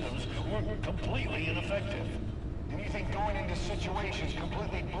systems, we're completely ineffective. And you think going into situations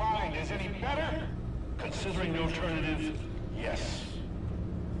completely blind is any better? Considering the alternative, yes.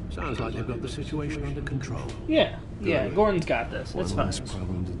 Sounds like they've got the situation under control. Yeah, Gordon's got this. It's fine. One less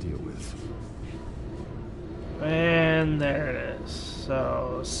problem to deal with. And there it is.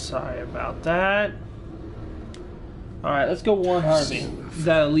 So, sorry about that. Alright, let's go warn Harvey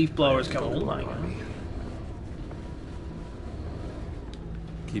that a leaf blower's coming. Oh my god.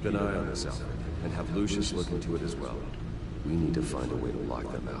 Keep an eye on this, Alfred, and have Lucius look into it as well. We need to find a way to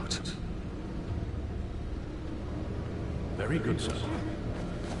lock them out. Very good, sir.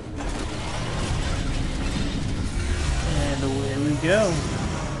 And away we go.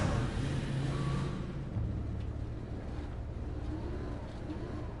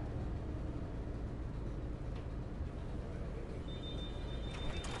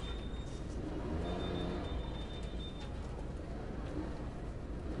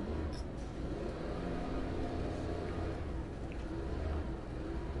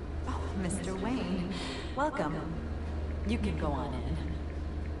 Mr. Wayne, welcome. You can go on in.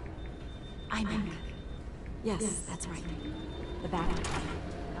 I'm in. Yes, that's right. The back.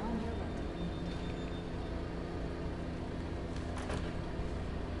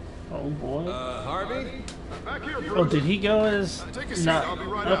 Oh boy. Harvey? Back here, Bruce. Oh, did he go as... Take a seat, I'll be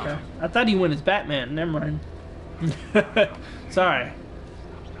right out. Okay. I thought he went as Batman. Never mind. Sorry.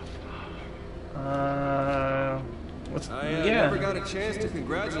 What's... I never got a chance to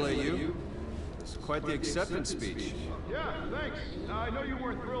congratulate you. It's quite the acceptance speech. Yeah, thanks. I know you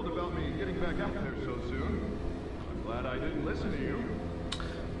weren't thrilled about me getting back out there so soon. I'm glad I didn't listen to you.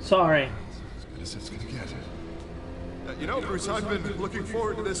 Sorry. As good as it's gonna get. You know, Bruce, I've been looking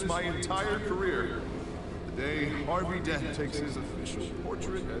forward to this my entire career. The day Harvey Dent takes his official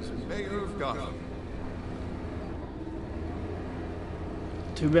portrait as mayor of Gotham.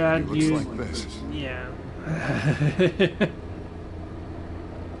 Too bad He looks like this. Yeah.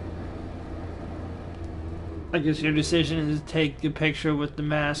 I guess your decision is to take the picture with the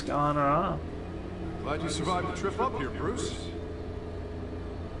mask on or off. Glad you survived the trip up here, Bruce.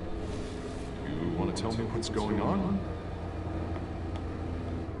 You want to tell me what's going on?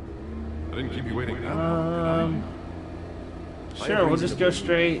 I didn't keep you waiting that long, did I? Sure, we'll just go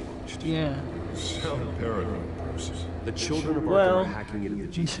straight. Yeah. You sound paranoid, Bruce. The children of Arkham are hacking into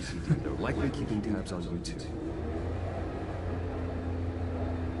the GCPD. They're likely keeping tabs on you too.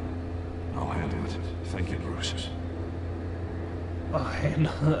 I'll handle it. Thank you, Bruce.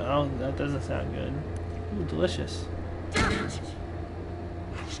 Oh, that doesn't sound good. Ooh, delicious. Damn it!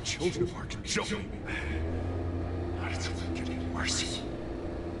 Those children of Arkham killed me. How did something get any mercy?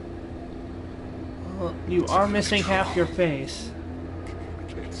 Well, you are missing half your face.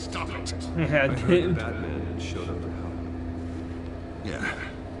 Stop it! Yeah, I heard Batman showed up to help. Yeah,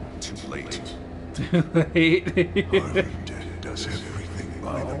 too late. Too late. Harvey Dent does everything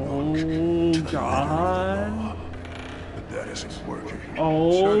by the book. Oh, God. But that isn't working.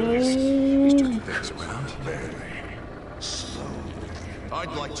 Oh. He's turning things around barely. Slowly.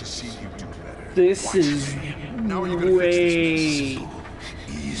 I'd like to see you do better. This is Now are you gonna fix this? way...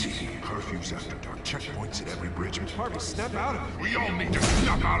 Easy. Curfews after dark. Checkpoints at every bridge. Harvey, snap out of it. We all need to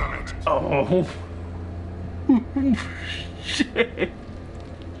snap out of it. Oh. Shit.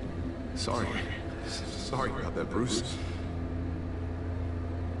 Sorry. Sorry about that, Bruce.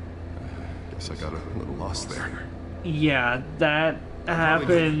 Guess I got a little lost there. Yeah, that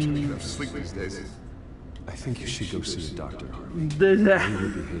happened. Enough sleep these days. I think you should go see a doctor, Harvey.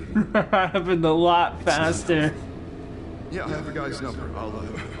 That happened a lot faster. Yeah, I have the guy's number.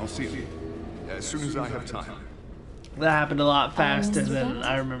 I'll see him as soon as I have time. That happened a lot faster than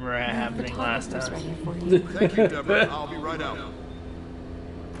I remember it happening last time. Thank you, Deborah. I'll be right out.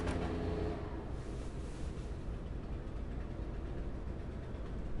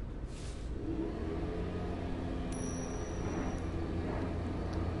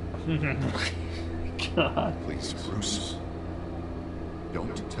 God. Please, Bruce.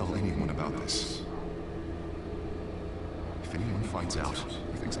 Don't tell anyone about this. If anyone finds out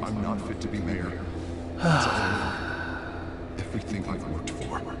and thinks I'm not fit to be mayor, it's all over. Everything I've worked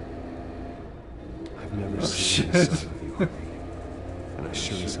for. I've never seen this side of you, Harvey. And I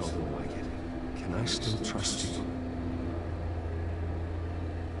sure as hell don't like it. Can I still trust you?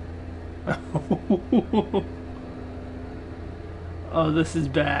 Oh, this is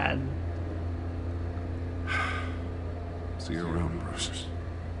bad. See you around, Bruce.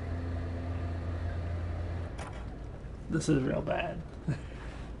 This is real bad.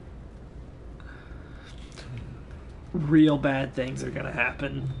 Real bad things are gonna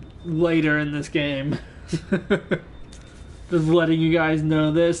happen later in this game. Just letting you guys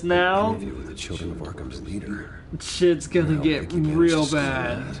know this now. Interview with the children of Arkham's leader. Shit's gonna get real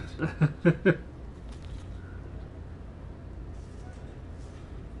bad.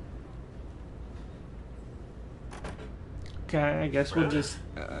 Okay, I guess we'll just...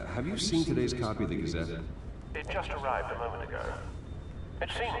 Have you seen today's copy of the Gazette? It just arrived a moment ago. It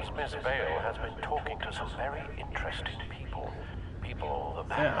seems Miss Vale has been talking to some very interesting people. People that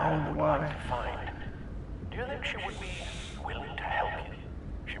Batman would like to find. Do you think she would be willing to help you?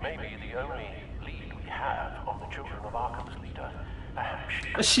 She may be the only lead we have on the Children of Arkham's leader.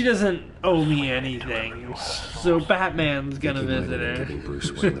 Perhaps she doesn't owe me anything, so Batman's gonna visit her. Giving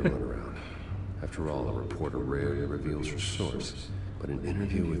Bruce Wayne the runaround. After all, a reporter rarely reveals her source, but an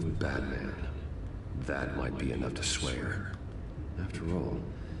interview with Batman, that might be enough to sway her. After all,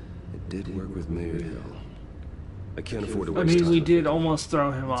 it did work with Mayor Hill. I can't afford to waste time. We did almost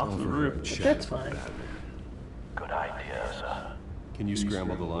throw him off the roof, but that's fine. good idea, sir. Can you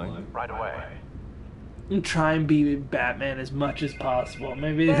scramble the line? Right away. And try and be Batman as much as possible.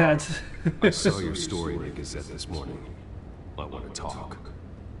 Maybe that's... I saw your story in the Gazette this morning. I want to talk.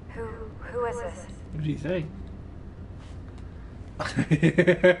 Who is this? What do you think? Hello?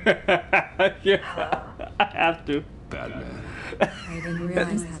 I have to. Batman. I didn't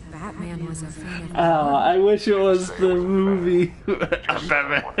realize that Batman was a fan of... Oh, I wish it was the movie.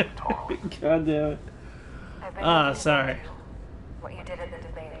 Batman. God damn it. Ah, sorry. What you did at the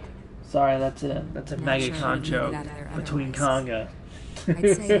debate. Sorry, that's a mega con joke between Conga.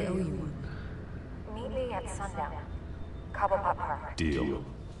 I'd say I owe you one. Meet me at sundown. Cobblepot Park. Deal.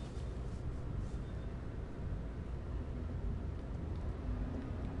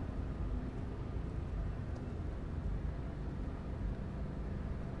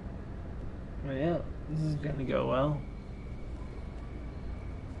 Yeah, this is gonna go well.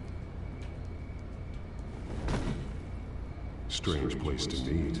 Strange place to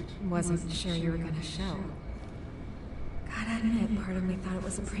meet. Wasn't sure you were gonna show. Gotta admit, part of me thought it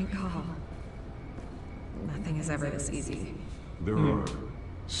was a prank call. Nothing is ever this easy. There are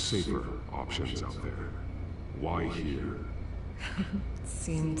safer options out there. Why here?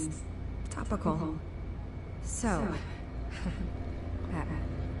 Seemed topical. So,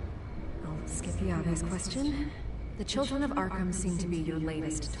 I'll skip the obvious question. The children of Arkham seem to be your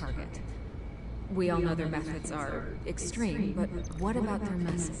latest target. We all know their methods are extreme, but what about their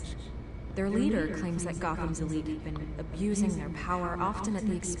message? Their leader claims that Gotham's elite have been abusing their power, often at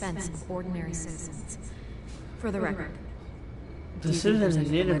the expense of ordinary citizens. For the record, this isn't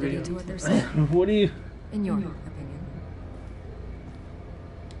an interview. To what they're saying? What do you... In your opinion?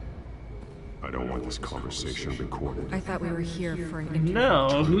 I don't want this conversation recorded. I thought we were here for an interview.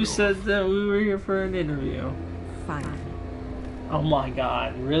 No, who said that we were here for an interview? Fine. Oh my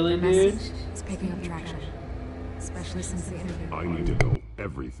god, really, The dude? message is picking up traction, especially since the interview. I need to know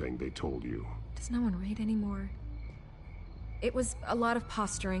everything they told you. Does no one read anymore? It was a lot of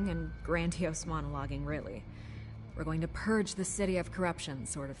posturing and grandiose monologuing, really. We're going to purge the city of corruption,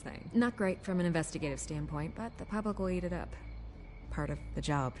 sort of thing. Not great from an investigative standpoint, but the public will eat it up. Part of the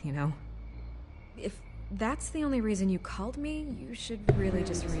job, you know? If that's the only reason you called me, you should really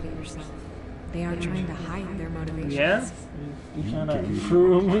just read it yourself. They are trying to hide their motivations. Yeah? You kind of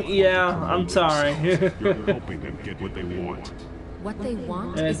prove... Yeah, I'm sorry. You're helping them get what they want. What they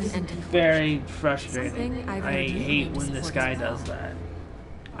want It's is an end to very frustrating. Something I've I heard you hate need to when this support guy as well. does that.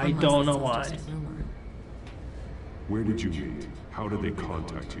 I Unless don't it's know all why. just a rumor. Where did you meet? How did they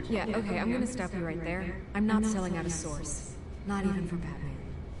contact you? Yeah, okay, I'm gonna stop you right there. I'm not selling out a source. Not even for Batman.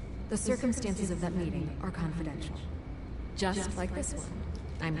 The circumstances of that meeting are confidential. Just like this one.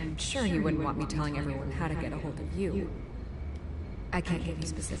 I'm sure you wouldn't want me telling everyone how to get a hold of you. I can't give you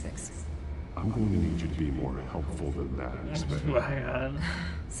specifics. I'm going to need you to be more helpful than that, Inspector.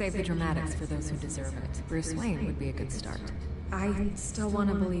 Save the dramatics for those who deserve it. Bruce Wayne would be a good start. I still want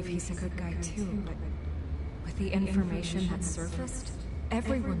to believe he's a good guy too, but with the information that surfaced,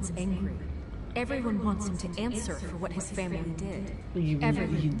 everyone's angry. Everyone wants him to answer for what his family did.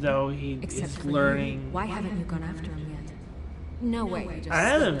 Though he Except is for you. learning... Why haven't you gone after him yet? No way he just I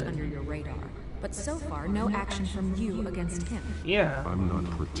haven't. slipped under your radar. But so far, no action from you against him. Yeah. I'm not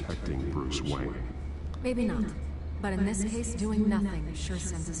protecting Bruce Wayne. Maybe not. But in this case, doing nothing sure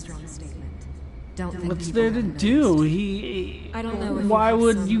sends a strong statement. Don't think What's people there to haven't do? noticed. He... I don't know if Why you have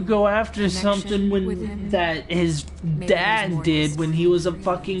would some you go after something with when him. that his Maybe dad there's more did when he was a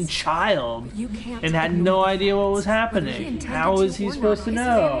fucking child You can't and had ignore no the idea what was facts. Whether he happening? intended How to is he or supposed to not,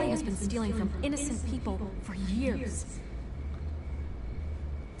 his family know? has been stealing from innocent people for years.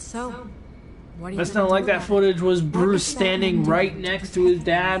 So, what are you That's gonna not like do that about footage was What Bruce is standing Batman right doing next to to his protect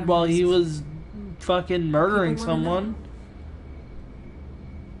them dad from while this? he was fucking murdering People wanna know. someone.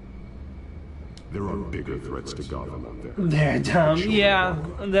 There are bigger threats to Gotham out there. They're dumb. Children Yeah, of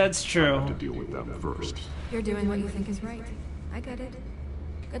Arkham. that's I true. have to deal with them first. You're doing what you think is right. I get it.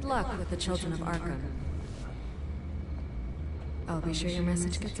 Good luck with the children of Arkham. I'll be sure your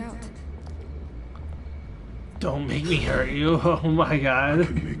message gets out. Don't make me hurt you. Oh my god. I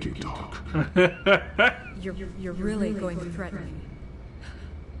can make you talk. You're really going to threaten me.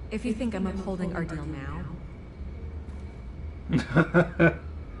 If you think I'm upholding our deal now,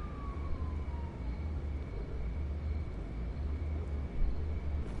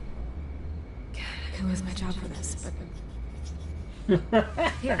 I could lose my job for this, but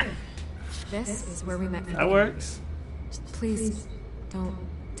here. This is where we met. For That works. Just please don't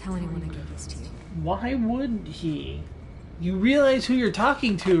tell anyone I gave this to you. Why would he? You realize who you're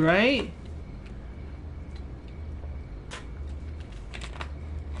talking to, right?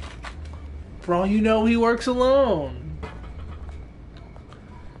 For all you know, he works alone.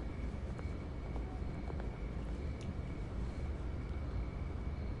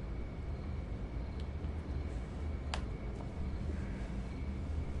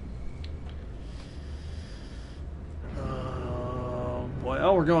 Boy,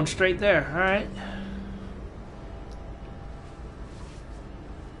 oh, we're going straight there. All right.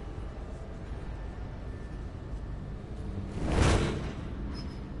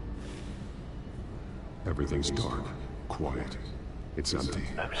 Everything's dark, quiet. It's empty.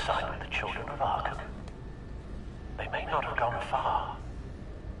 No sign of the children of Arkham. They may not have gone far.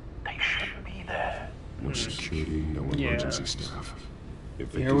 They should be there. No security, no emergency staff.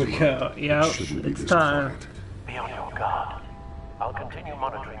 If they Here we give go. up, it Yep, shouldn't be it's this time. quiet. Be on your guard. I'll continue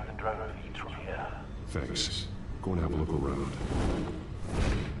monitoring the drone feeds from here. Thanks. Go and have a look around.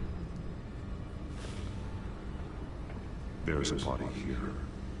 There's a body here.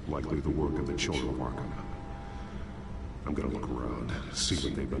 Likely the work of the children of Arkham. I'm gonna look around, see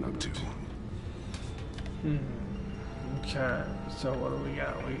what they've been up to. Okay, so what do we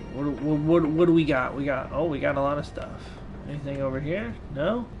got? What do we got? We got a lot of stuff. Anything over here?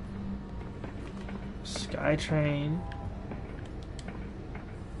 No? Skytrain.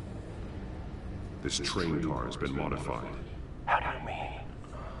 This train car has been modified. How do you mean?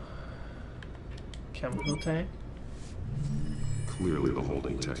 Chemical tank? Clearly the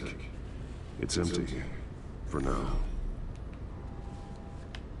holding tank. It's empty. For now.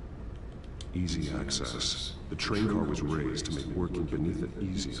 Easy access. The train car was raised to make working beneath it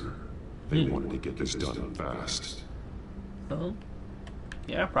easier. They wanted to get this done fast. Oh?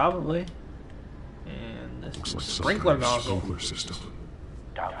 Yeah, probably. And this Looks like sprinkler some kind of nozzle. sprinkler system.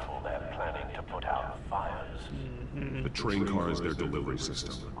 Doubtful they're planning to put out fires. The train car is their delivery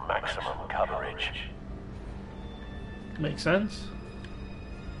system. Maximum coverage. Makes sense.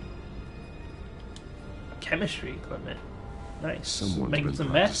 Chemistry equipment. Nice. Someone's Making been some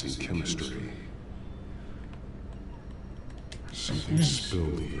practicing mess. chemistry. Something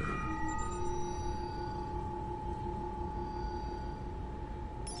spilled here.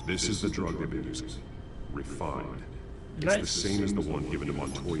 This is the drug they've been using. Refined. It's the Nice. same as the one given to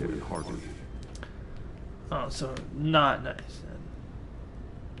Montoya and Harvey. Oh, so not nice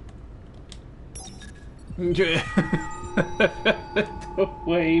then. The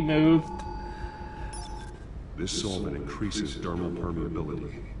way he moved. This solvent increases dermal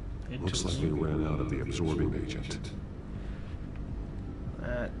permeability. Looks like they ran out of the absorbing agent.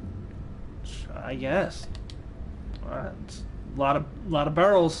 I guess. It's a lot of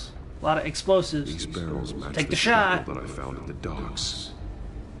barrels, a lot of explosives. These barrels match Take the shot shot. that I found at the docks.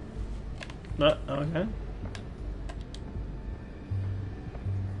 Okay.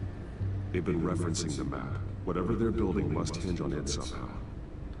 They've been referencing the map. Whatever they're building must hinge on it somehow.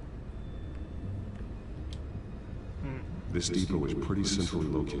 This depot is pretty centrally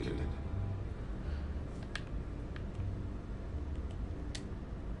located.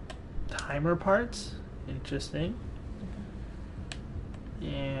 Timer parts? Interesting.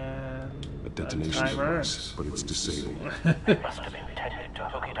 And A detonation timer. device, but it's disabled. They must have intended to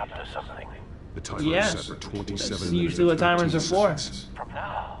hook it up to something. The timer Yeah, is set for 27 that's minutes. usually what and timers 13 are for. seconds. From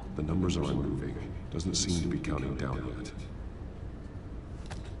now. The numbers aren't moving. Doesn't seem to be counting down yet.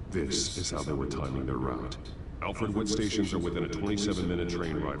 This is how they were timing their route. Alfred Wood stations are within a 27-minute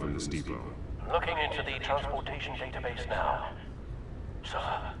train ride from this depot. Looking into the transportation database now.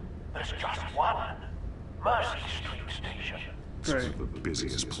 Sir, there's just one. Mercy Street Station. It's one of the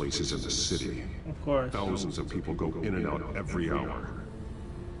busiest places in the city. Of course. Thousands of people go in and out every hour.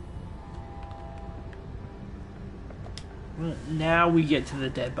 Now we get to the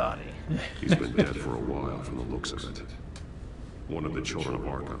dead body. He's been dead for a while from the looks of it. One of the children of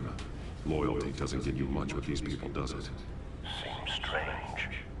Arkham. Loyalty doesn't get you much with these people, does it? Seems strange.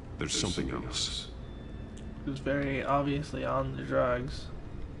 There's something else. Who's very obviously on the drugs.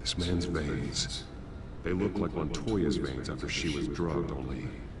 This man's veins. They look like Montoya's veins after she was drugged, only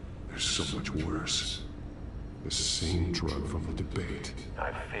they're so much worse. The same drug from the debate.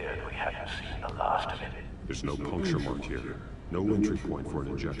 I feared we hadn't seen the last of it. There's no puncture mark here. No entry point for an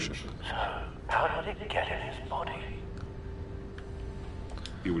injection. So, how did it get in his body?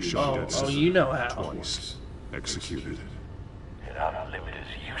 He was shot dead you know how. twice. Executed. It outlived his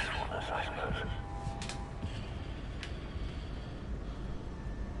usefulness, I suppose.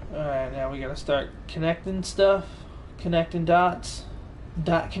 Alright, now we gotta start connecting stuff. Connecting dots.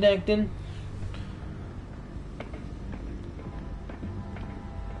 Dot connecting.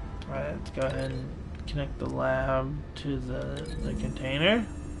 Alright, let's go ahead and connect the lab to the container.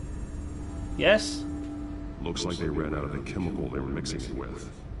 Yes? Looks like they ran out of the chemical they were mixing it with.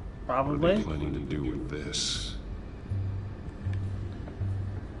 What are Probably. they planning to do with this?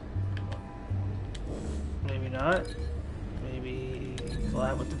 Maybe not. Maybe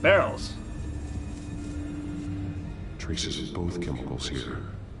lab with the barrels. Traces of both chemicals here.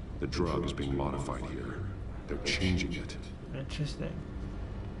 The drug is being modified here. They're changing it. Interesting.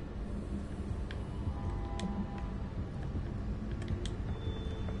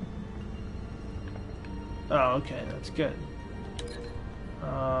 Oh, okay, that's good.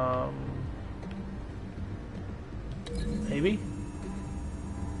 Maybe?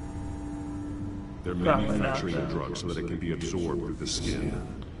 They're Probably not, manufacturing the though. drug so that it can be absorbed through the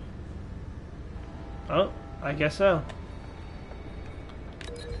skin. Oh, I guess so.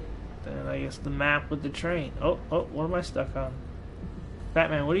 Then I guess the map with the train. Oh, what am I stuck on?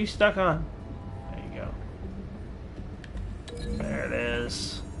 Batman, what are you stuck on? There you go. There it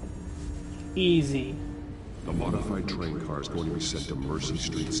is. Easy. The modified train car is going to be sent to Mercy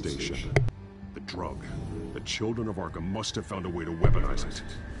Street Station. The drug. The children of Arkham must have found a way to weaponize it.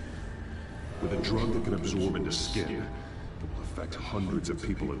 With a drug that can absorb into skin, it will affect hundreds of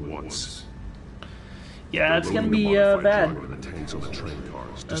people at once. Yeah, it's gonna be bad. The tanks on the train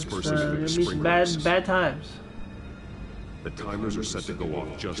cars, That's dispersing gonna them be some bad times. The timers are set to go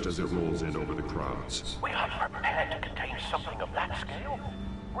off just as it rolls in over the crowds. We aren't prepared to contain something of that scale.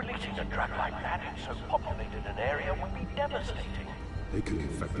 Releasing a drug like that in so populated an area would be devastating. They could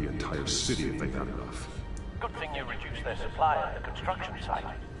infect the entire city if they had enough. Good thing you reduced their supply at the construction site.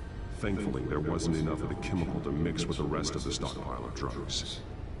 Thankfully, there wasn't enough of the chemical to mix with the rest of the stockpile of drugs.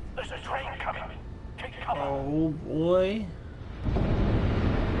 There's a train coming. Take cover. Oh boy.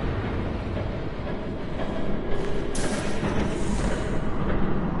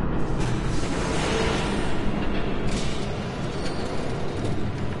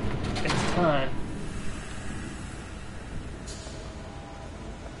 It's time.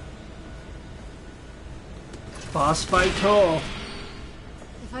 Boss fight toll.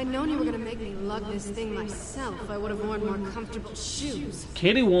 If I'd known you were gonna make me lug this thing myself, I would have worn more comfortable shoes.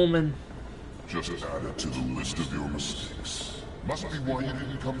 Kitty woman. Just add it to the list of your mistakes. Must be why you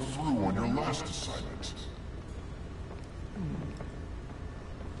didn't come through on your last assignment.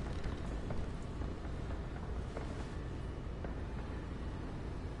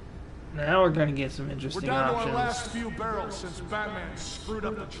 Now we're gonna get some interesting We're down options. to our last few barrels since Batman screwed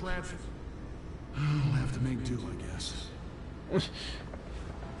up the transit. We'll have to make do, I guess.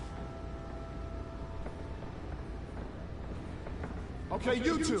 Okay,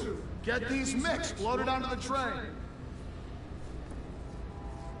 you two, get these mixed, loaded onto the train.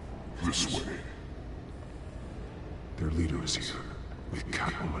 This way. Their leader is here, with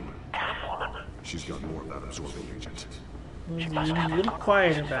Catwoman. Catwoman? She's got more of that absorbing agent. A little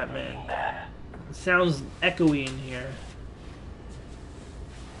quieter, Batman. It sounds echoey in here.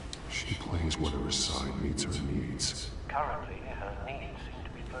 She plays whatever side meets her needs. Currently, her needs seem to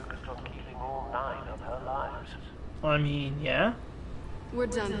be focused on keeping all 9 of her lives. I mean, yeah. We're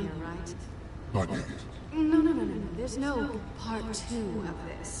done here, right? Not yet. No. There's no part 2 of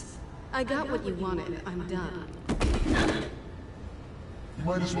this. I got what you wanted. I'm done. You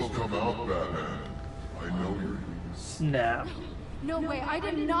might as well come out, Batman. I know you're... Snap. No way, I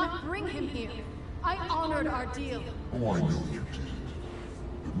did not bring him here. I honored our deal. Oh, I know you did.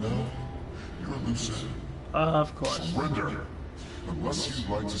 But now, you're loose end. Of course. Surrender. Unless you'd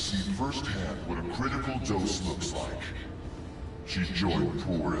like to see firsthand what a critical dose looks like. She joined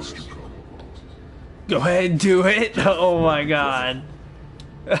poor Esther Cobblepot. Go ahead, do it. Oh my god.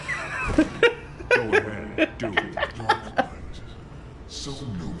 Go ahead, do it. So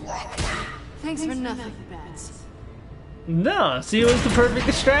noble. Thanks for nothing, Bats. No, see, it was the perfect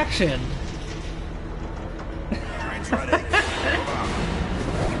distraction. Train's ready.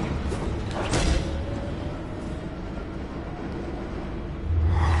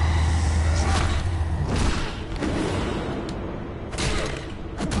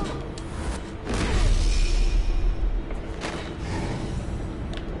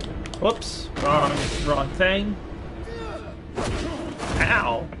 Whoops, wrong thing.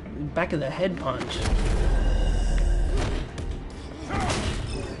 Ow, back of the head punch.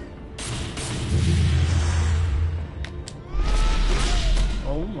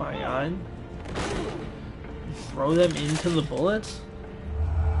 Oh my god. Throw them into the bullets?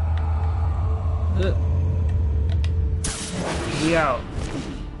 We out.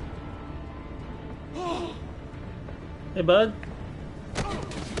 Hey, bud.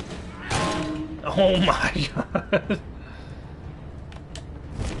 Oh my god.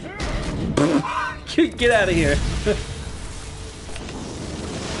 Get out of here.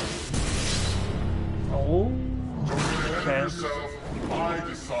 Oh. Okay.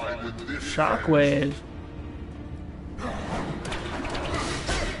 Shockwave.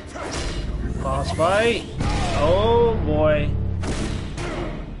 Boss fight. Oh boy.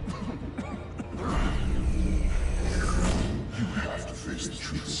 You have to face the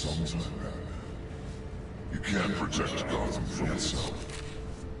truth sometime, Batman. You can't protect Gotham from itself.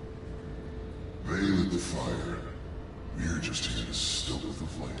 They lit the fire. We're just here to stoke the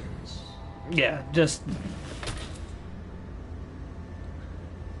flames. Yeah, just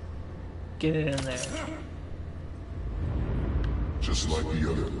get it in there. Just like the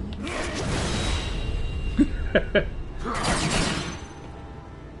other.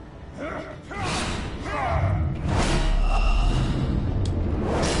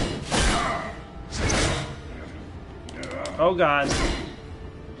 Oh god.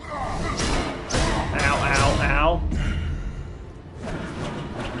 Ow, ow, ow.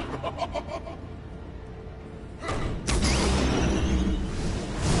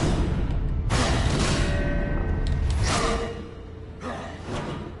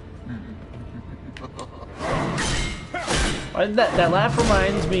 That laugh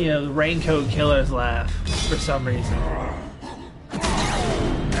reminds me of the Raincoat Killer's laugh for some reason.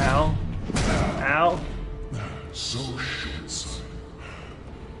 Ow. Ow. So short, son.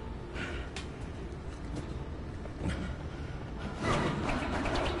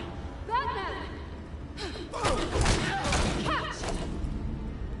 Batman!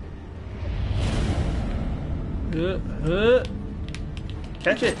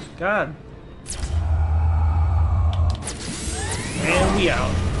 Catch it. God. And we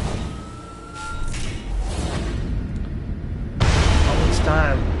out. Almost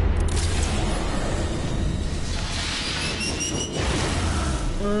time.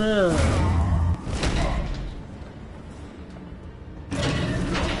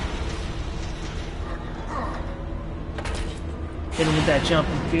 Hit him with that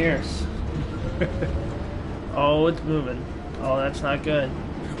jumping fierce. Oh, it's moving. Oh, that's not good.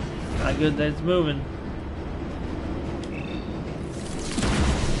 Not good that it's moving.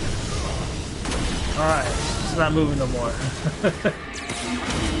 Alright, it's not moving no more.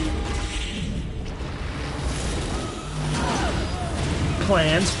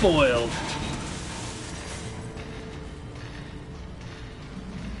 Plan spoiled.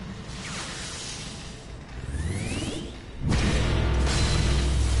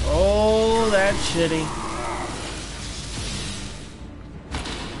 Oh, that's shitty.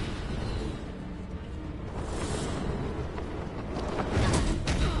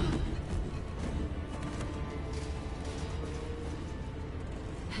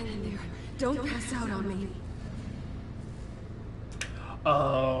 Hang in there. Don't pass out on me.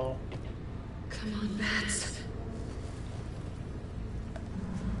 Oh. Come on, Bats.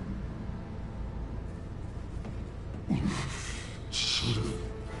 Should have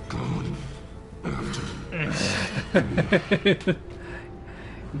gone after.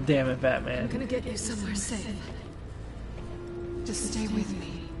 Damn it, Batman. I'm gonna get you somewhere safe. Just stay with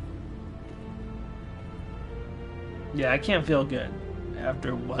me. Yeah, I can't feel good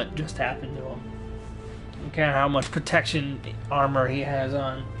after what just happened to him. I don't care how much protection armor he has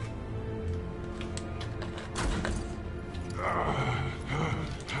on. I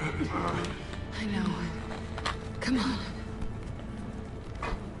know. Come on.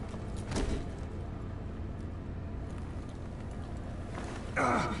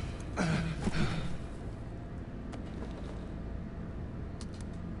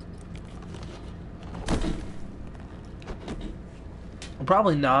 I'll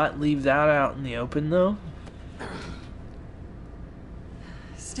probably not leave that out in the open, though.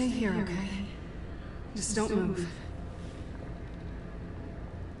 Stay here, okay? Just don't move.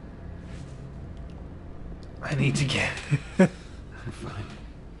 I need to get... I'm fine.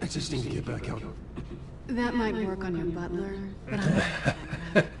 I just need to get back out. That might work on your butler, but I'm...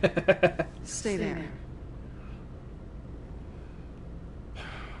 Stay there.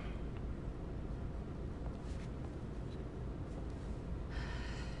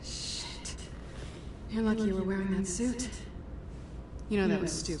 Shit. You're lucky you were wearing that suit. You know that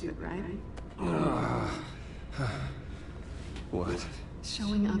was stupid, right? What?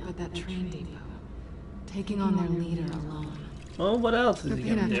 Showing up at that train depot. Taking on their leader alone. Well, what else is he Repeat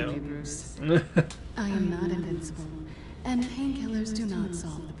gonna after do? me, Bruce. I am not invincible, and painkillers do not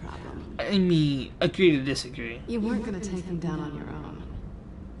solve the problem. I mean, agree to disagree. You weren't gonna take them down on your own.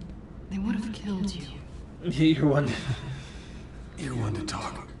 They would have killed you. You're one. You're one to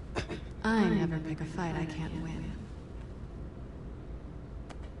talk. I never pick a fight I can't win.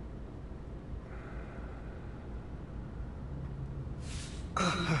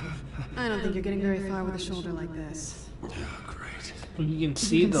 I don't think you're getting very far with a shoulder like this. Oh, great. You can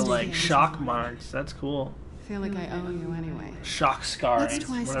see the like shock marks. That's cool. Feel like I owe you anyway. Shock scarring, That's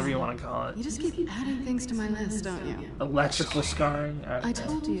twice whatever you now. want to call it. You just keep adding things to my list, don't you? Electrical scarring. I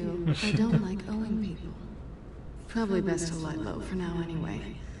told you I don't like owing people. Probably best to lie low for now anyway.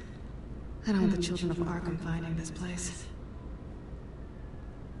 I don't want the children of Arkham finding this place.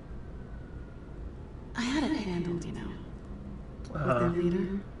 I had it handled, you know. With their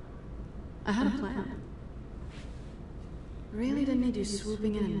leader. I had a plan. Really didn't need you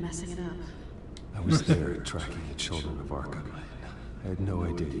swooping in and messing it up. I was there tracking the children of Arkham. I had no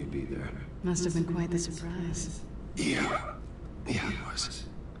idea you'd be there. Must have been quite the surprise. Yeah. Yeah, it was.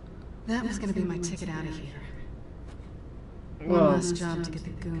 That was gonna be my ticket out of here. Well, One last job to get the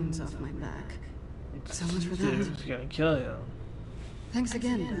goons off my back. So much for that. Dude's gonna kill you. Thanks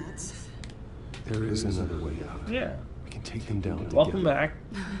again, Bats. There is another way out. Yeah. We can take them down together. Welcome back.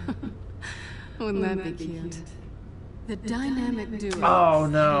 Wouldn't that be cute? The dynamic duo. Oh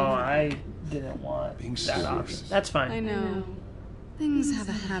no, I didn't want Being that serious. option. That's fine. I know. Things have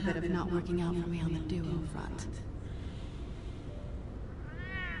a habit of not working out for me on the duo front.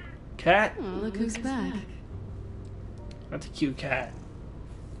 Cat? Oh, look who's back. That's a cute cat.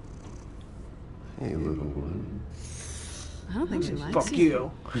 Hey, little one. I don't think she likes Fuck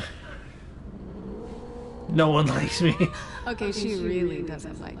you. No one likes me. Okay, she really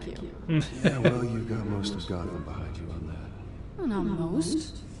doesn't like you. Yeah, well, you've got most of Gotham behind you on that. Well, not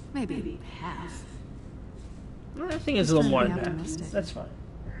most. Maybe half. I think it's a little more than that. That's fine.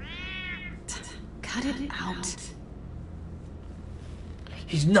 Cut it out.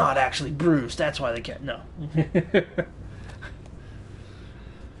 He's not actually Bruce. That's why they can't. No.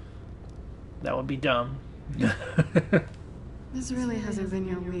 That would be dumb. This really hasn't been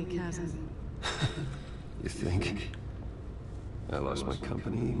your week, has it? You think? I lost my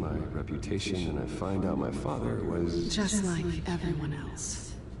company, my reputation, and I find out my father was... Just like everyone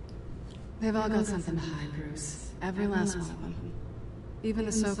else. They've all got something to hide, Bruce. Every last one of them. Even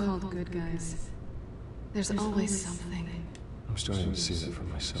the so-called good guys. There's always something. I'm starting to see that for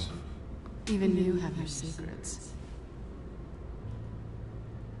myself. Even you have your secrets.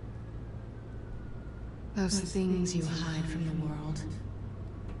 Those things you hide from the world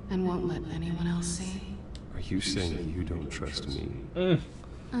and won't let anyone else see. Are you saying that you don't trust me?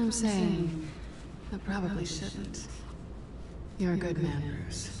 I'm saying I probably shouldn't. You're a good man,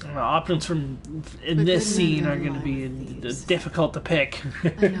 Bruce. Options from in this scene are going to be difficult to pick. I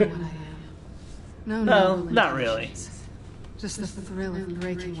know what I am. No, not really. Just the thrill of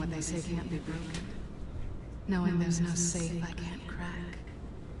breaking what they say can't be broken. Knowing there's no safe I can't crack.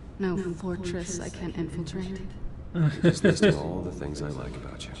 No fortress I can't infiltrate. Just listing all the things I like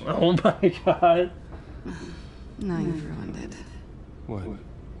about you. Oh my god. Now you've ruined it. What?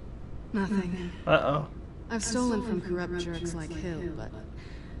 Nothing. Uh-oh. I've stolen from corrupt jerks like Hill, but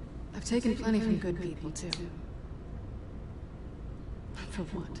I've taken plenty from good people too. For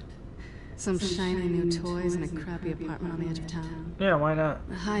what? Some shiny new toys in a crappy apartment on the edge of town. Yeah, why not?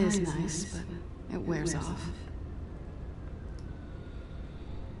 The high is nice, but it wears off.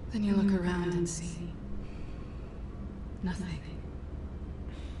 Then you look around and see nothing.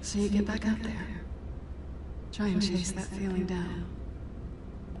 So you get back out there. Try and chase that feeling down.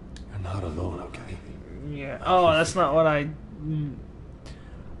 You're not alone, okay? Yeah. Oh, that's not what I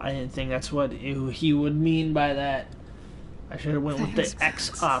didn't think that's what he would mean by that. I should have went with the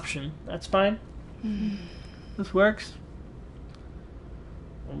X option. That's fine. This works.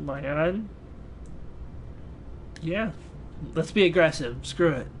 Oh my god. Yeah. Let's be aggressive.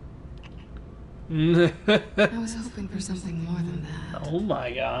 Screw it. I was hoping for something more than that. Oh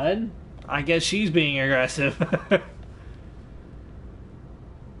my god. I guess she's being aggressive.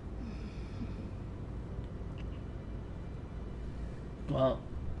 Well,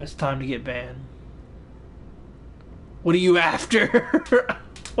 it's time to get banned. What are you after?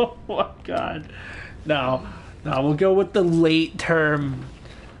 Oh my god. No, we'll go with the late term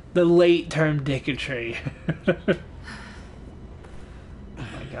dicketry. Oh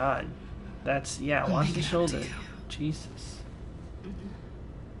my god. That's, yeah, watch the shoulder. Jesus.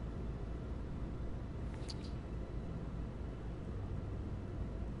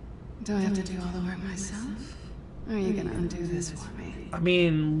 Do I have to do all the work myself? Or are you gonna undo this for me? I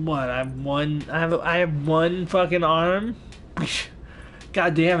mean, what? I have one fucking arm?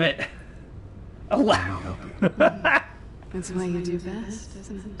 God damn it. Oh wow. That's what you do best,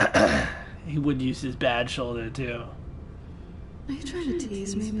 isn't it? He would use his bad shoulder too. Are you trying to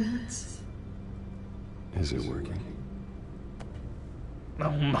tease me, Bats? Is it working?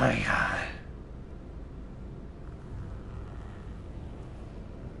 Oh my god.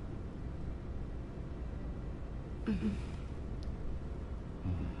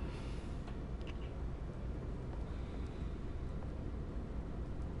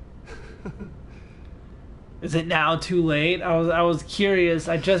 Is it now too late? I was curious.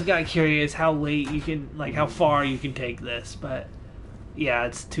 I just got curious how late you can, like, how far you can take this, but yeah,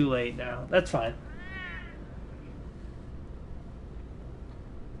 it's too late now. That's fine.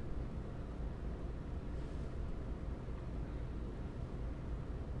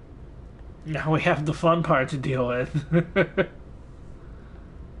 Now we have the fun part to deal with.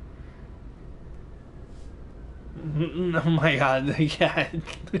 Oh my god, the cat.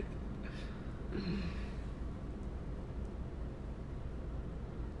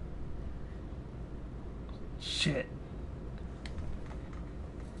 Shit.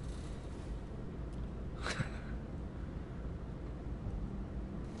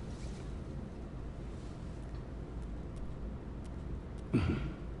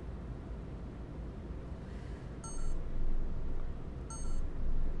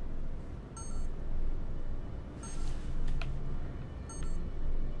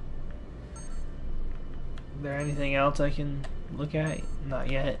 Is there anything else I can look at? Not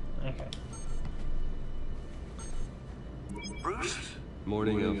yet. Okay. Bruce?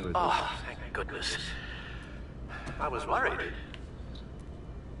 Morning, Alfred. Oh, thank goodness. I was worried.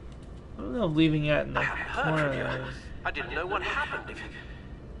 I don't know, leaving it in the I haven't heard from you. corner. I didn't know what happened.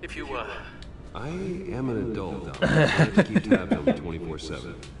 If you were... I am an adult, Alfred. I have to keep tabs on me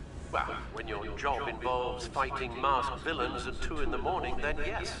 24/7. Well, when your job involves fighting masked villains at 2 in the morning, then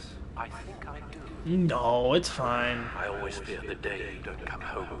yes, I think I do. No, it's fine. I always fear the day you don't come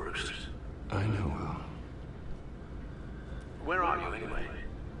home, Bruce. I know, Al. Where are you, anyway?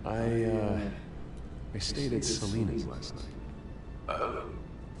 I stayed at Selena's last night. Oh?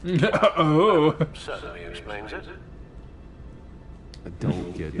 Oh. Certainly explains it.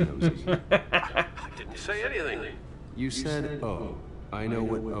 Don't get nosy. I didn't say anything. You said O. I know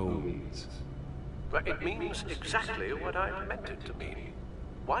what O means. But it means exactly what I meant it to mean.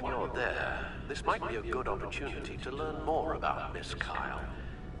 While you're there, this might be a good opportunity to learn more about Miss Kyle.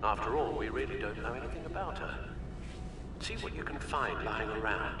 After all, we really don't know anything about her. See what you can find lying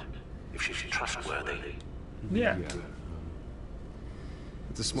around, if she's trustworthy. Yeah.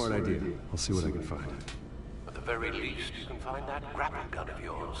 It's a smart idea. I'll see what I can find. At the very least, you can find that grappling gun of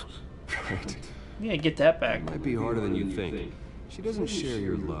yours. Right. Yeah, get that back. Might be harder than you think. She doesn't share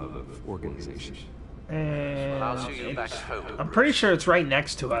your love of organization. And Well, I'll see you back home. I'm pretty sure it's right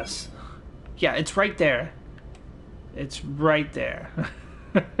next to us. Yeah, it's right there. It's right there.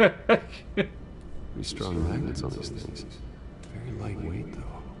 Pretty strong magnets on these things. Very lightweight,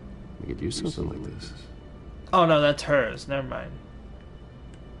 though. We could use something like this. Oh no, that's hers. Never mind.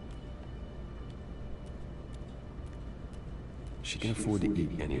 She can afford to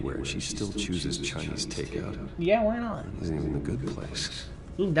eat anywhere, and she still chooses Chinese takeout. Yeah, why not? Isn't even a good place.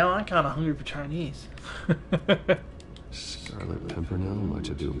 Ooh, now I'm kind of hungry for Chinese. Scarlet Pimpernel, much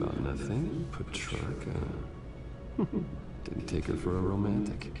ado about nothing. Petrarca. Didn't take her for a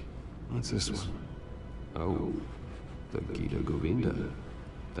romantic. What's this one? Oh, the Gita Govinda.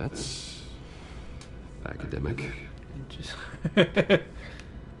 That's academic. Just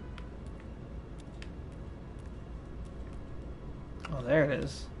oh, there it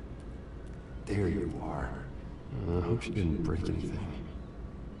is. There you are. I hope she didn't break anything.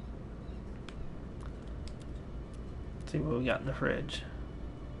 Let's see what we got in the fridge.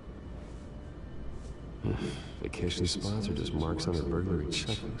 Vacation spots are just marks on her burglary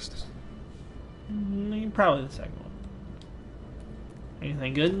checklist. Probably the second one.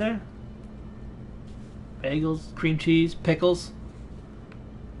 Anything good in there? Bagels, cream cheese, pickles.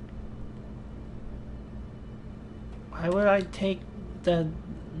 Why would I take the...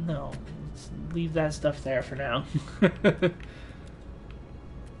 No. Let's leave that stuff there for now.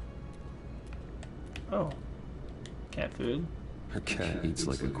 Oh. Cat food. Her cat eats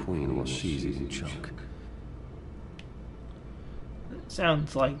like a queen while she's eating junk.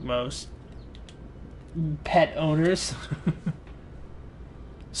 Sounds like most pet owners.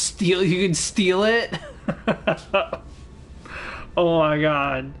 Steal, you can steal it? Oh my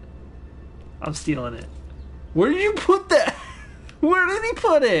god. I'm stealing it. Where did you put that? Where did he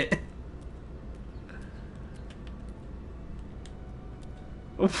put it?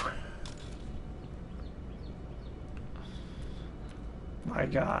 My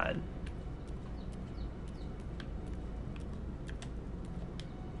god.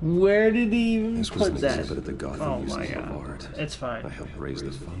 Where did he even This was put an that? exhibit at the Gotham Oh my Museum of god. Art. It's fine. I helped raise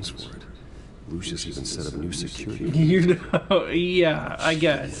the funds for it. Lucius even set up new security. You know, yeah, I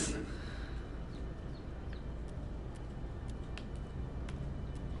guess.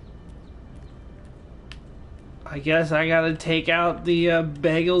 I guess I gotta take out the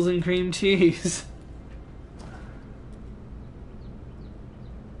bagels and cream cheese.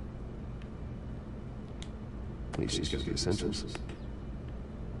 At least she's got the essentials.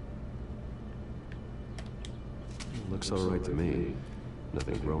 Looks alright to me.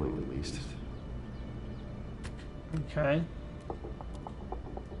 Nothing growing, at least. Okay.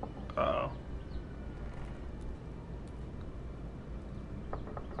 Uh-oh.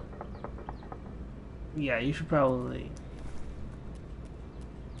 Yeah, you should probably...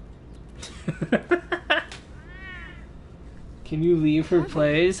 Can you leave her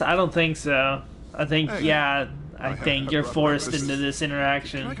place? I don't think so. I think, Hey, yeah, I think you're brought forced breakfast. into this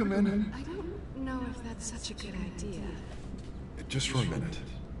interaction. Can I come in? I don't know if that's such a good idea. Just for a minute.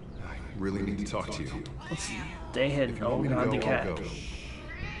 I really need to talk to you. They had, You oh want me to god, go, the I'll cat. go.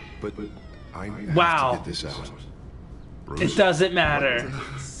 But I have Wow. to get this out. Bruce? It doesn't matter.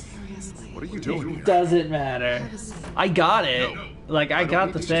 What are you doing It here? doesn't matter. I got it. Like, I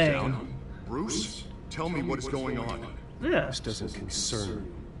got the need to sit thing. down. Bruce, tell me what is going on. Yeah. This doesn't concern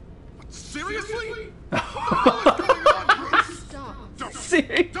you. Seriously? What the hell is going on, Bruce?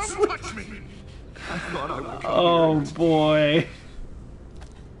 Seriously? Don't touch me! I thought I would come Oh here. boy.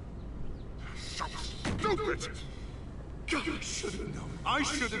 So stupid! God, I should have known. I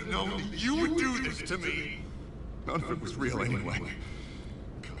should have known that you would do this to me. None of it was real anyway.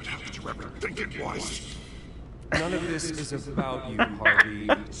 God, how could you ever think it was? None of this is about you, Harvey.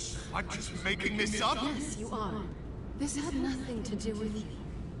 I'm just making this up? Yes, you are. This had nothing to do with you.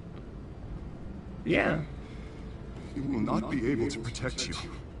 Yeah. He will not be able to protect you.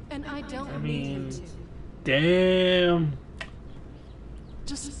 And I don't I need him mean, to. damn.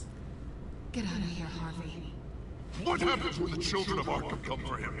 Just get out of here, Harvey. What happens when the children of Arkham come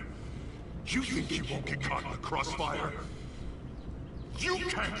for him? You think he won't get caught in the crossfire? You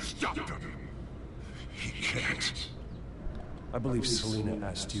can't stop them. He can't. I believe Selina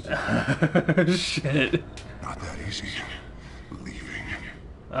asked you. Shit. Not that easy. Leaving.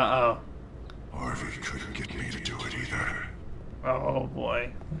 Uh-oh. Harvey couldn't get me to do it either. Oh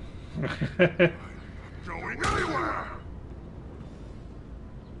boy. Going anywhere!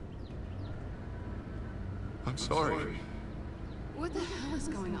 I'm sorry. What the hell is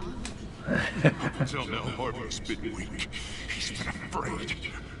going on? Up until now, Harvey's been weak. He's been afraid.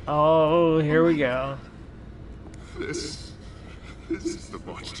 Oh, here we go. This is the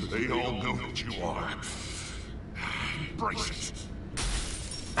monster they all know that you are. Embrace it.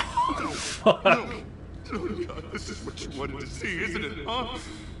 Oh, fuck. No. Oh, God, this is what you wanted to see, isn't it, huh?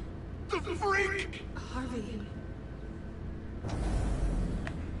 The freak! Harvey.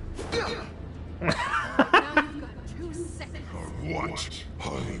 Now you've got 2 seconds. Or what?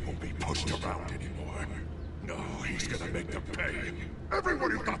 Harvey won't be pushed around anymore. No, he's gonna make them pay.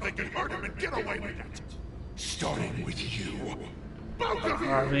 Everyone who thought they could hurt him and get away with it. Starting with you. Both of you!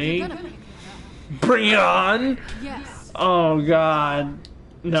 Harvey. Bring it on! Yes. Oh god.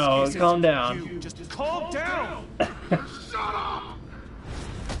 No, calm down. Just calm down! Shut up!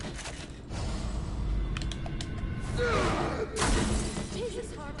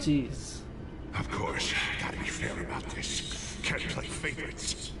 Jesus, Harvey. Jeez. Of course, gotta be fair about this. Can't play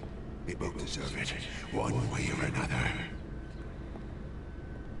favorites. They both deserve it, one way or another.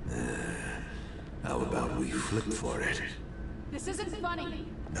 How about we flick for it? This isn't funny.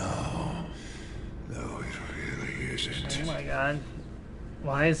 No, it really isn't. Oh my god.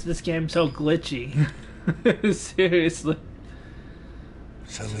 Why is this game so glitchy? Seriously.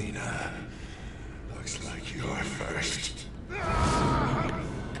 Selina, looks like you're first.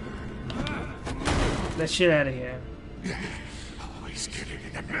 That shit out of here. Always getting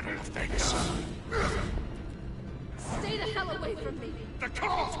in the middle of things. Stay the hell away from me. The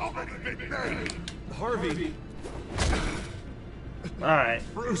call's already been made. Harvey. Alright.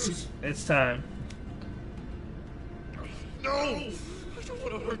 Bruce. It's time. No! I don't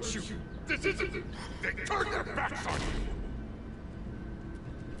want to hurt you. This isn't... They turned their backs on you.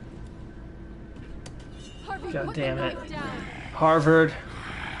 Harvey, God put damn the it. knife down. Harvard.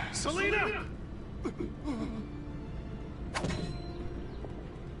 Selina!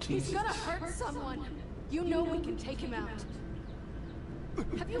 He's gonna hurt someone. You know we can take him out.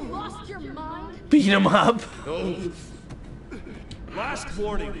 Have you lost your mind? Beat him up. Oh. Last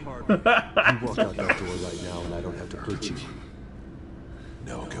warning, Harvey. You walk out that door right now and I don't have to hurt you.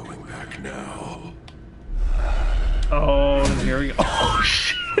 No going back now. Oh, here we go. Oh,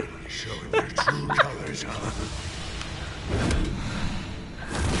 shit. Showing their true colors, huh?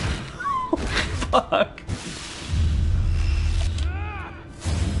 Fuck.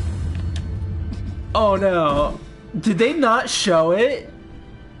 Oh no. Did they not show it?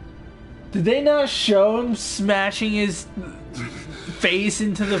 Did they not show him smashing his face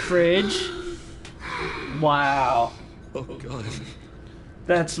into the fridge? Wow. Oh god.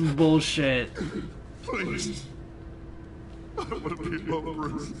 That's some bullshit. Please. I don't want to be alone,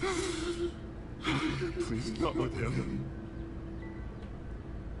 Bruce. Please, not with him.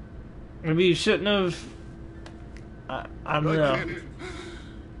 Maybe you shouldn't have. I don't know.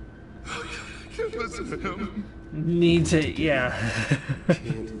 I can't listen to him. Need to, yeah.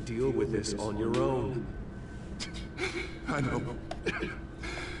 Can't deal with this on your own. I know.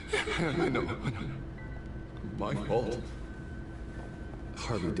 I know. My fault.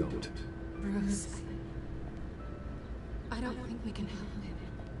 Harvey, don't. Bruce. I don't think we can help him.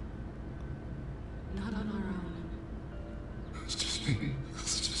 Not on our own. It's just me.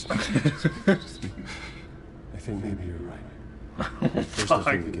 It's just me. I think maybe you're right. Oh, There's fuck.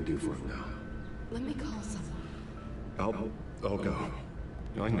 nothing we can do for him now. Let me call someone. I'll go.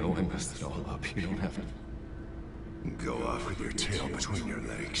 I know I messed it all up. You don't have to go off with your tail between your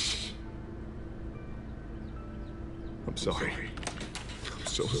legs. I'm sorry. I'm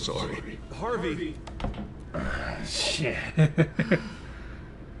so sorry. Harvey. Shit.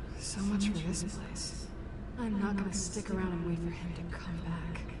 this place. I'm not gonna stick around and wait for him to come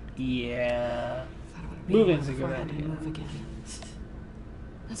back. Yeah. Moving's a good I idea. move again.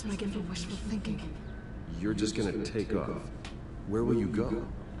 That's what I get for wishful thinking. You're just gonna take off. Where will you go?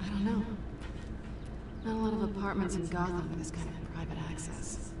 I don't know. Not a lot of apartments in Gotham with this kind of private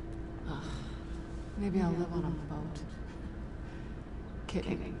access. Ugh. Maybe I'll live on a boat.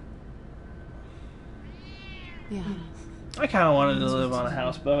 Kidding. Yeah. I kind of wanted to live on a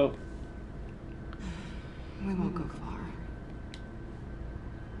houseboat. We won't go far.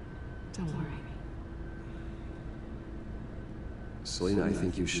 Don't worry. Selena, I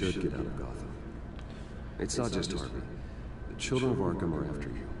think you should get out of Gotham. It's not just Harvey. The children of Arkham are after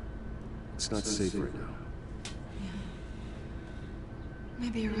you. It's not safe right now.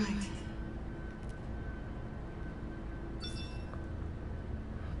 Maybe you're right.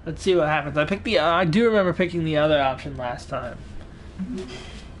 Let's see what happens. I do remember picking the other option last time.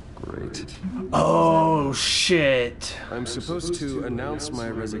 Great. Oh, shit. I'm supposed to announce my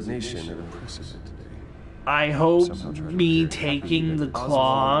resignation at a press event today. I hope me taking the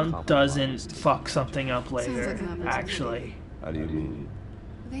claw doesn't fuck something up later, actually. How do you mean?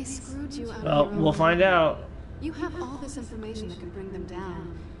 They screwed you out. Well, we'll find out. You have all this information that could bring them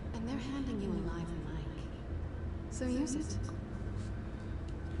down, and they're handing you a live mic. So use it.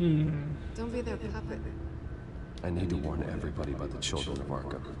 Don't be their puppet. I need to warn everybody about the children of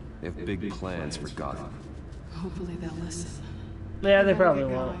Arkham. They have big plans for Gotham. Hopefully they'll listen. Yeah, they probably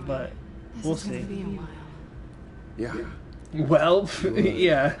won't, but we'll see. Be a while. Yeah. Well,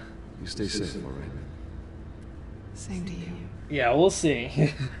 yeah. You stay safe, all right? Same to you. Yeah, we'll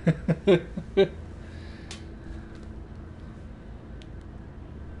see.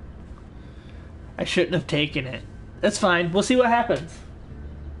 I shouldn't have taken it. That's fine. We'll see what happens.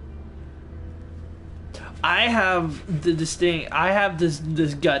 I have this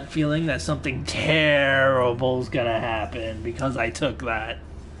gut feeling that something terrible is gonna happen because I took that.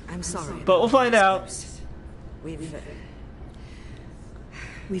 I'm sorry. But we'll find out. We've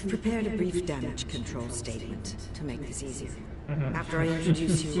prepared a brief damage control statement to make this easier. After I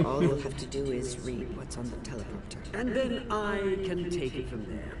introduce you, all you'll have to do is read what's on the teleprompter. And then I can take it from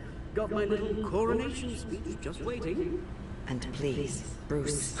there. Got my little coronation speech just waiting. And please,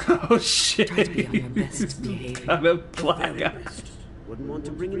 Bruce. Oh shit. Try to be on your best behavior. Got a black eye. Wouldn't want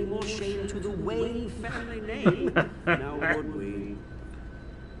to bring any more shame to the Wayne family name. Now would we?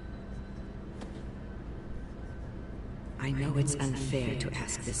 I know it's unfair to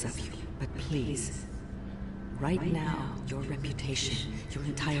ask this of you, but please. Right now, your reputation, your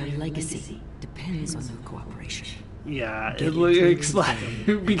entire legacy, depends on your cooperation. Yeah, it looks like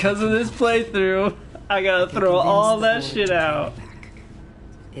because of this playthrough, I gotta throw all that shit out.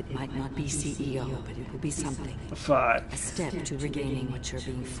 It might not be CEO, but it will be something. Fuck. A step to regaining what you're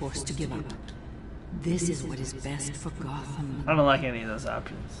being forced to give up. This is what is best for Gotham. I don't like any of those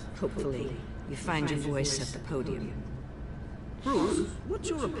options. Hopefully, you find your voice at the podium. Bruce, what's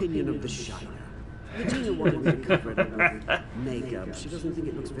your opinion of the Shiner? Regina wanted me to cover it up with makeup. She doesn't think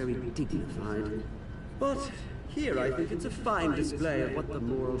it looks very dignified. But here I think it's a fine display of what the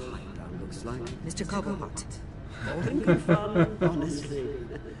moral high ground looks like. Mr. Cobblepot. All in good fun, honestly.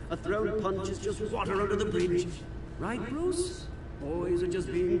 A thrown punch is just water under the bridge. Right, Bruce? Boys are just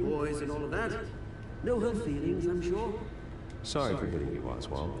being boys and all of that. No hurt feelings, I'm sure. Sorry for hitting you,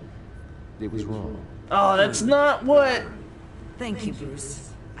 Oswald. It was wrong. Oh, that's not what. Thank you, Bruce.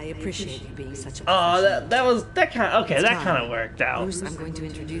 I appreciate you being such a Oh, that kind of worked out. Bruce, I'm going to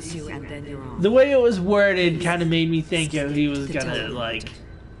introduce you and then you're on. The way it was worded kind of made me think he was gonna like,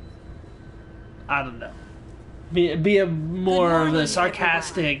 I don't know, be a more of a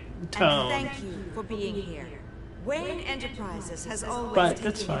sarcastic tone. And thank you for being here. Wayne Enterprises has always But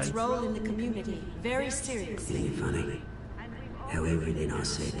that's taken its fine. role in the community very seriously. Ain't it funny? How everything I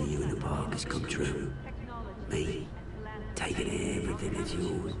said to you in the park has come true. Me, taking everything that's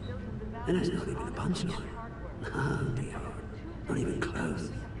yours. And that's not even a punchline. No, dear. Not even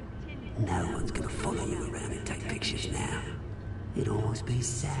close. No one's gonna follow you around and take pictures now. It'd almost be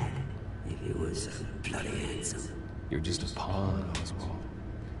sad if you were so bloody handsome. You're just a pawn, Oswald.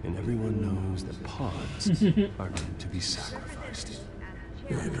 And everyone knows that pawns are meant to be sacrificed.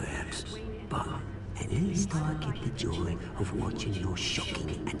 Well, perhaps. But at least I get the joy of watching your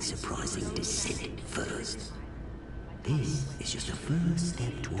shocking and surprising descent first. This is just a first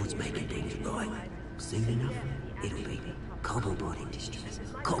step towards making things right. Soon enough, it'll be Cobblepot Industries,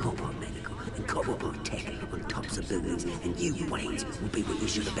 Cobblepot Medical, and Cobblepot Tech on tops of buildings, and you, Waynes, will be what you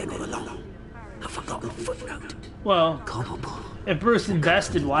should have been all along. A forgotten footnote. Well, Cobblepot. if Bruce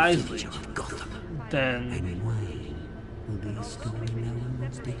invested wisely, then And Wayne will be a story no one will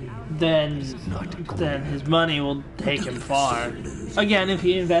then his money will take him far. Again, if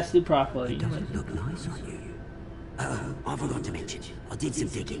he invested properly. Look nice on you. I forgot to mention, I did some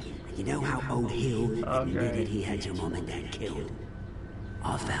digging. You know how old Hill admitted he had your mom and dad killed?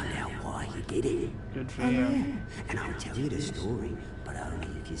 I found out why he did it. Good for you. And I'll tell you the story, but only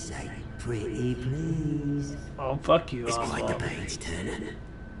if you say, pretty please. Oh, fuck you, It's quite the Oswald. page turner.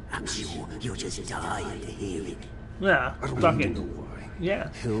 I'm sure you're just dying to hear it. Yeah, I don't fuck need it. to know why.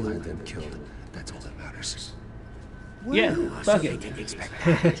 Yeah. Hill had them killed. That's all that matters. Yeah, Well, I fuck certainly it. didn't expect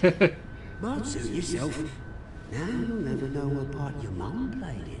that. But suit yourself. Now you'll never know what part your mom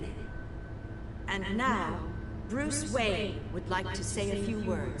played in it. And now, Bruce Wayne would like to say a few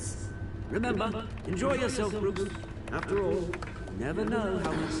words. Remember, enjoy yourself, Brooks. After all, you never know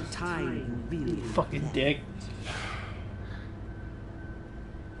how much time you really have. Fucking dick.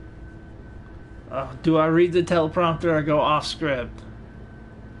 Do I read the teleprompter or go off script?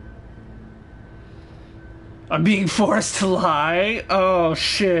 I'm being forced to lie? Oh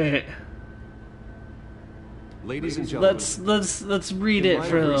shit. Ladies and gentlemen, Let's read it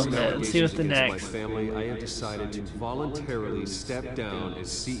for a little bit. See what's the against my next. family, I have decided to voluntarily step down as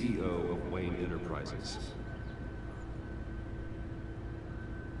CEO of Wayne Enterprises.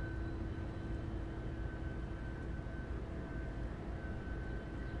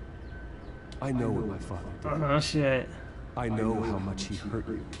 I know what my father did. Oh shit. I know how much he hurt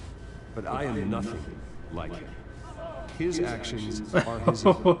you, but I am nothing like him. His actions are his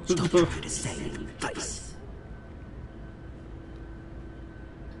own. Stop trying to save face.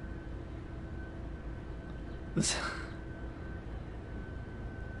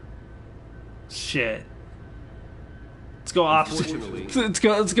 Shit. Let's go off. Unfortunately,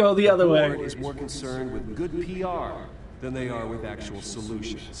 Let's go the other board way. is more concerned with good PR than they are with actual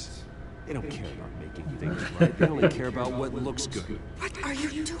solutions. They don't care about making things right. They only care about what looks good. What are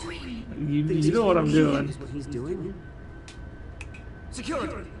you doing? You know what I'm doing. What he's doing?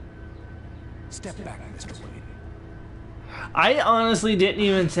 Security! Step back, Mr. Wayne. I honestly didn't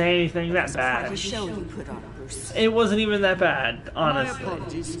even say anything that Quite bad. a show you put on, Bruce. It wasn't even that bad, My honestly.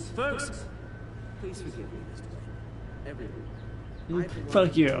 apologies, folks. Please forgive me, Mr. Wayne. Everyone.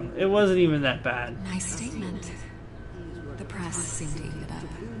 Fuck you. It wasn't even that bad. Nice statement. The press seemed to eat it up.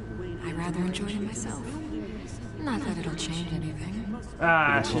 I rather enjoyed it myself. Not that it'll change anything.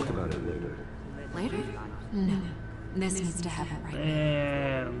 Ah, We'll talk about it later. Later? No. This needs to happen right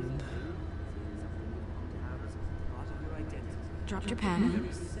now. and Dropped your pen.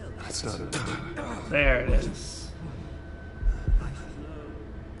 That's not enough. there it is.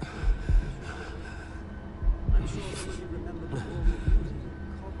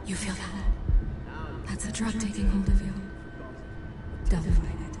 You feel that? That's a drug taking hold of you. Don't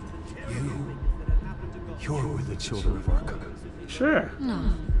fight it. You're with the children of Arkham. Sure.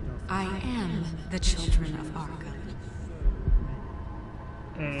 No. I am the children of Arkham.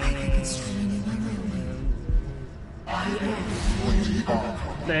 I think it's turning in my room. I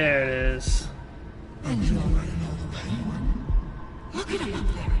am. There it is. And you already know the plan. Look at him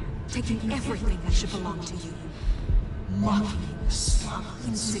up there, taking everything that should belong to you. Mocking you, smug,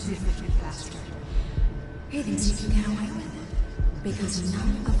 insignificant bastard. He thinks he can get away with it. Because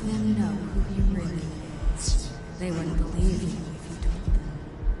none of them know who he really is. They wouldn't believe you if you told them.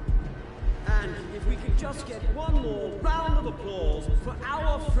 And if we could just get one more round of applause for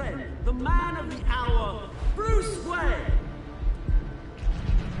our friend, the man of the hour, Bruce Wayne.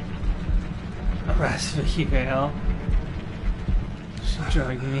 Arrest for female. She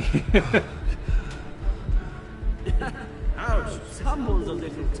drugged me. Ouch, someone's a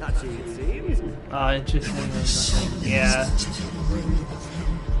little touchy, it seems. Oh, interesting. Yeah.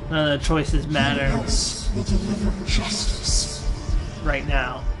 None of the choices matter right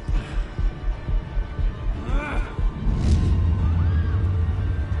now.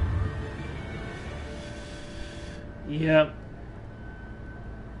 Yep.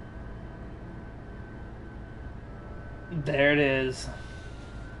 There it is.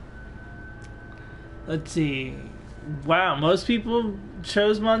 Let's see. Wow, most people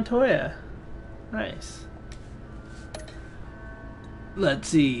chose Montoya. Nice. Let's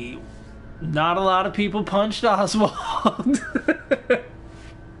see. Not a lot of people punched Oswald.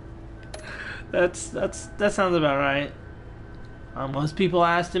 that sounds about right. Most people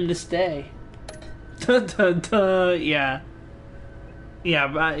asked him to stay. Yeah.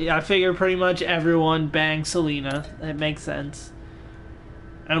 Yeah, I figure pretty much everyone banged Selena. It makes sense.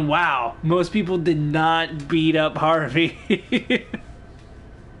 And wow, most people did not beat up Harvey.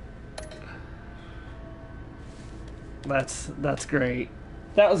 That's great.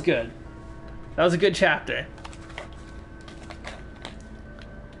 That was good. That was a good chapter.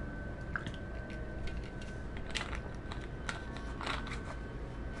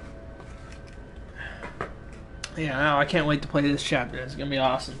 Yeah, I can't wait to play this chapter. It's gonna be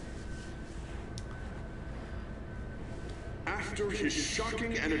awesome. After his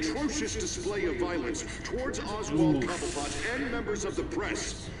shocking and atrocious display of violence towards Oswald Cobblepot and members of the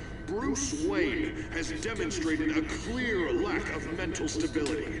press, Bruce Wayne has demonstrated a clear lack of mental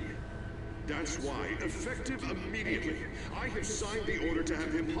stability. That's why, effective immediately, I have signed the order to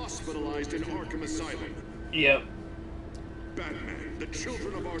have him hospitalized in Arkham Asylum. Yep. Batman, the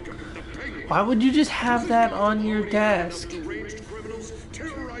Children of Arkham, the Penguin. Why would you just have that on your desk? Deranged criminals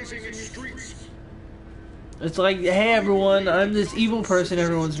terrorizing its streets. It's like, hey everyone, I'm this evil person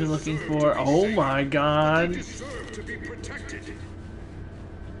everyone's been looking for. Oh my god. To be protected.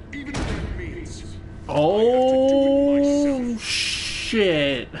 Even if that means oh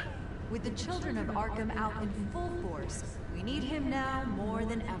shit. With the Children of Arkham out in full force, we need him now more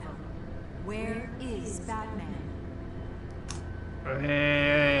than ever. Where is Batman?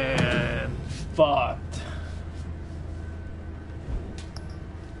 Man, fucked.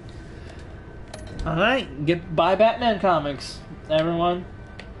 Alright, buy Batman comics, everyone.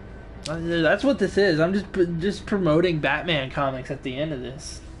 That's what this is. I'm just promoting Batman comics at the end of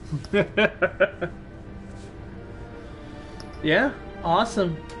this. Yeah,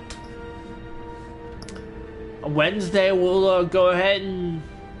 awesome. Wednesday we'll go ahead and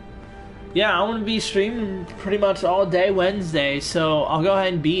I'm going to be streaming pretty much all day Wednesday, so I'll go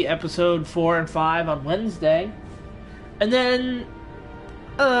ahead and beat episode 4 and 5 on Wednesday, and then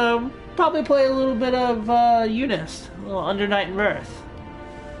probably play a little bit of Eunice, a little Under Night and Birth.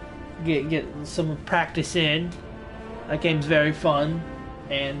 Get some practice in. That game's very fun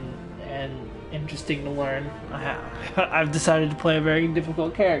and interesting to learn. I've decided to play a very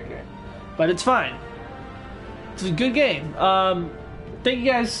difficult character, but it's fine. It's a good game. Thank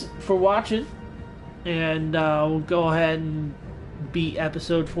you guys for watching, and we'll go ahead and beat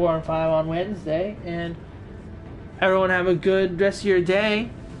episode 4 and 5 on Wednesday, and everyone have a good rest of your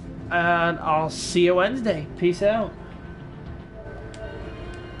day, and I'll see you Wednesday. Peace out.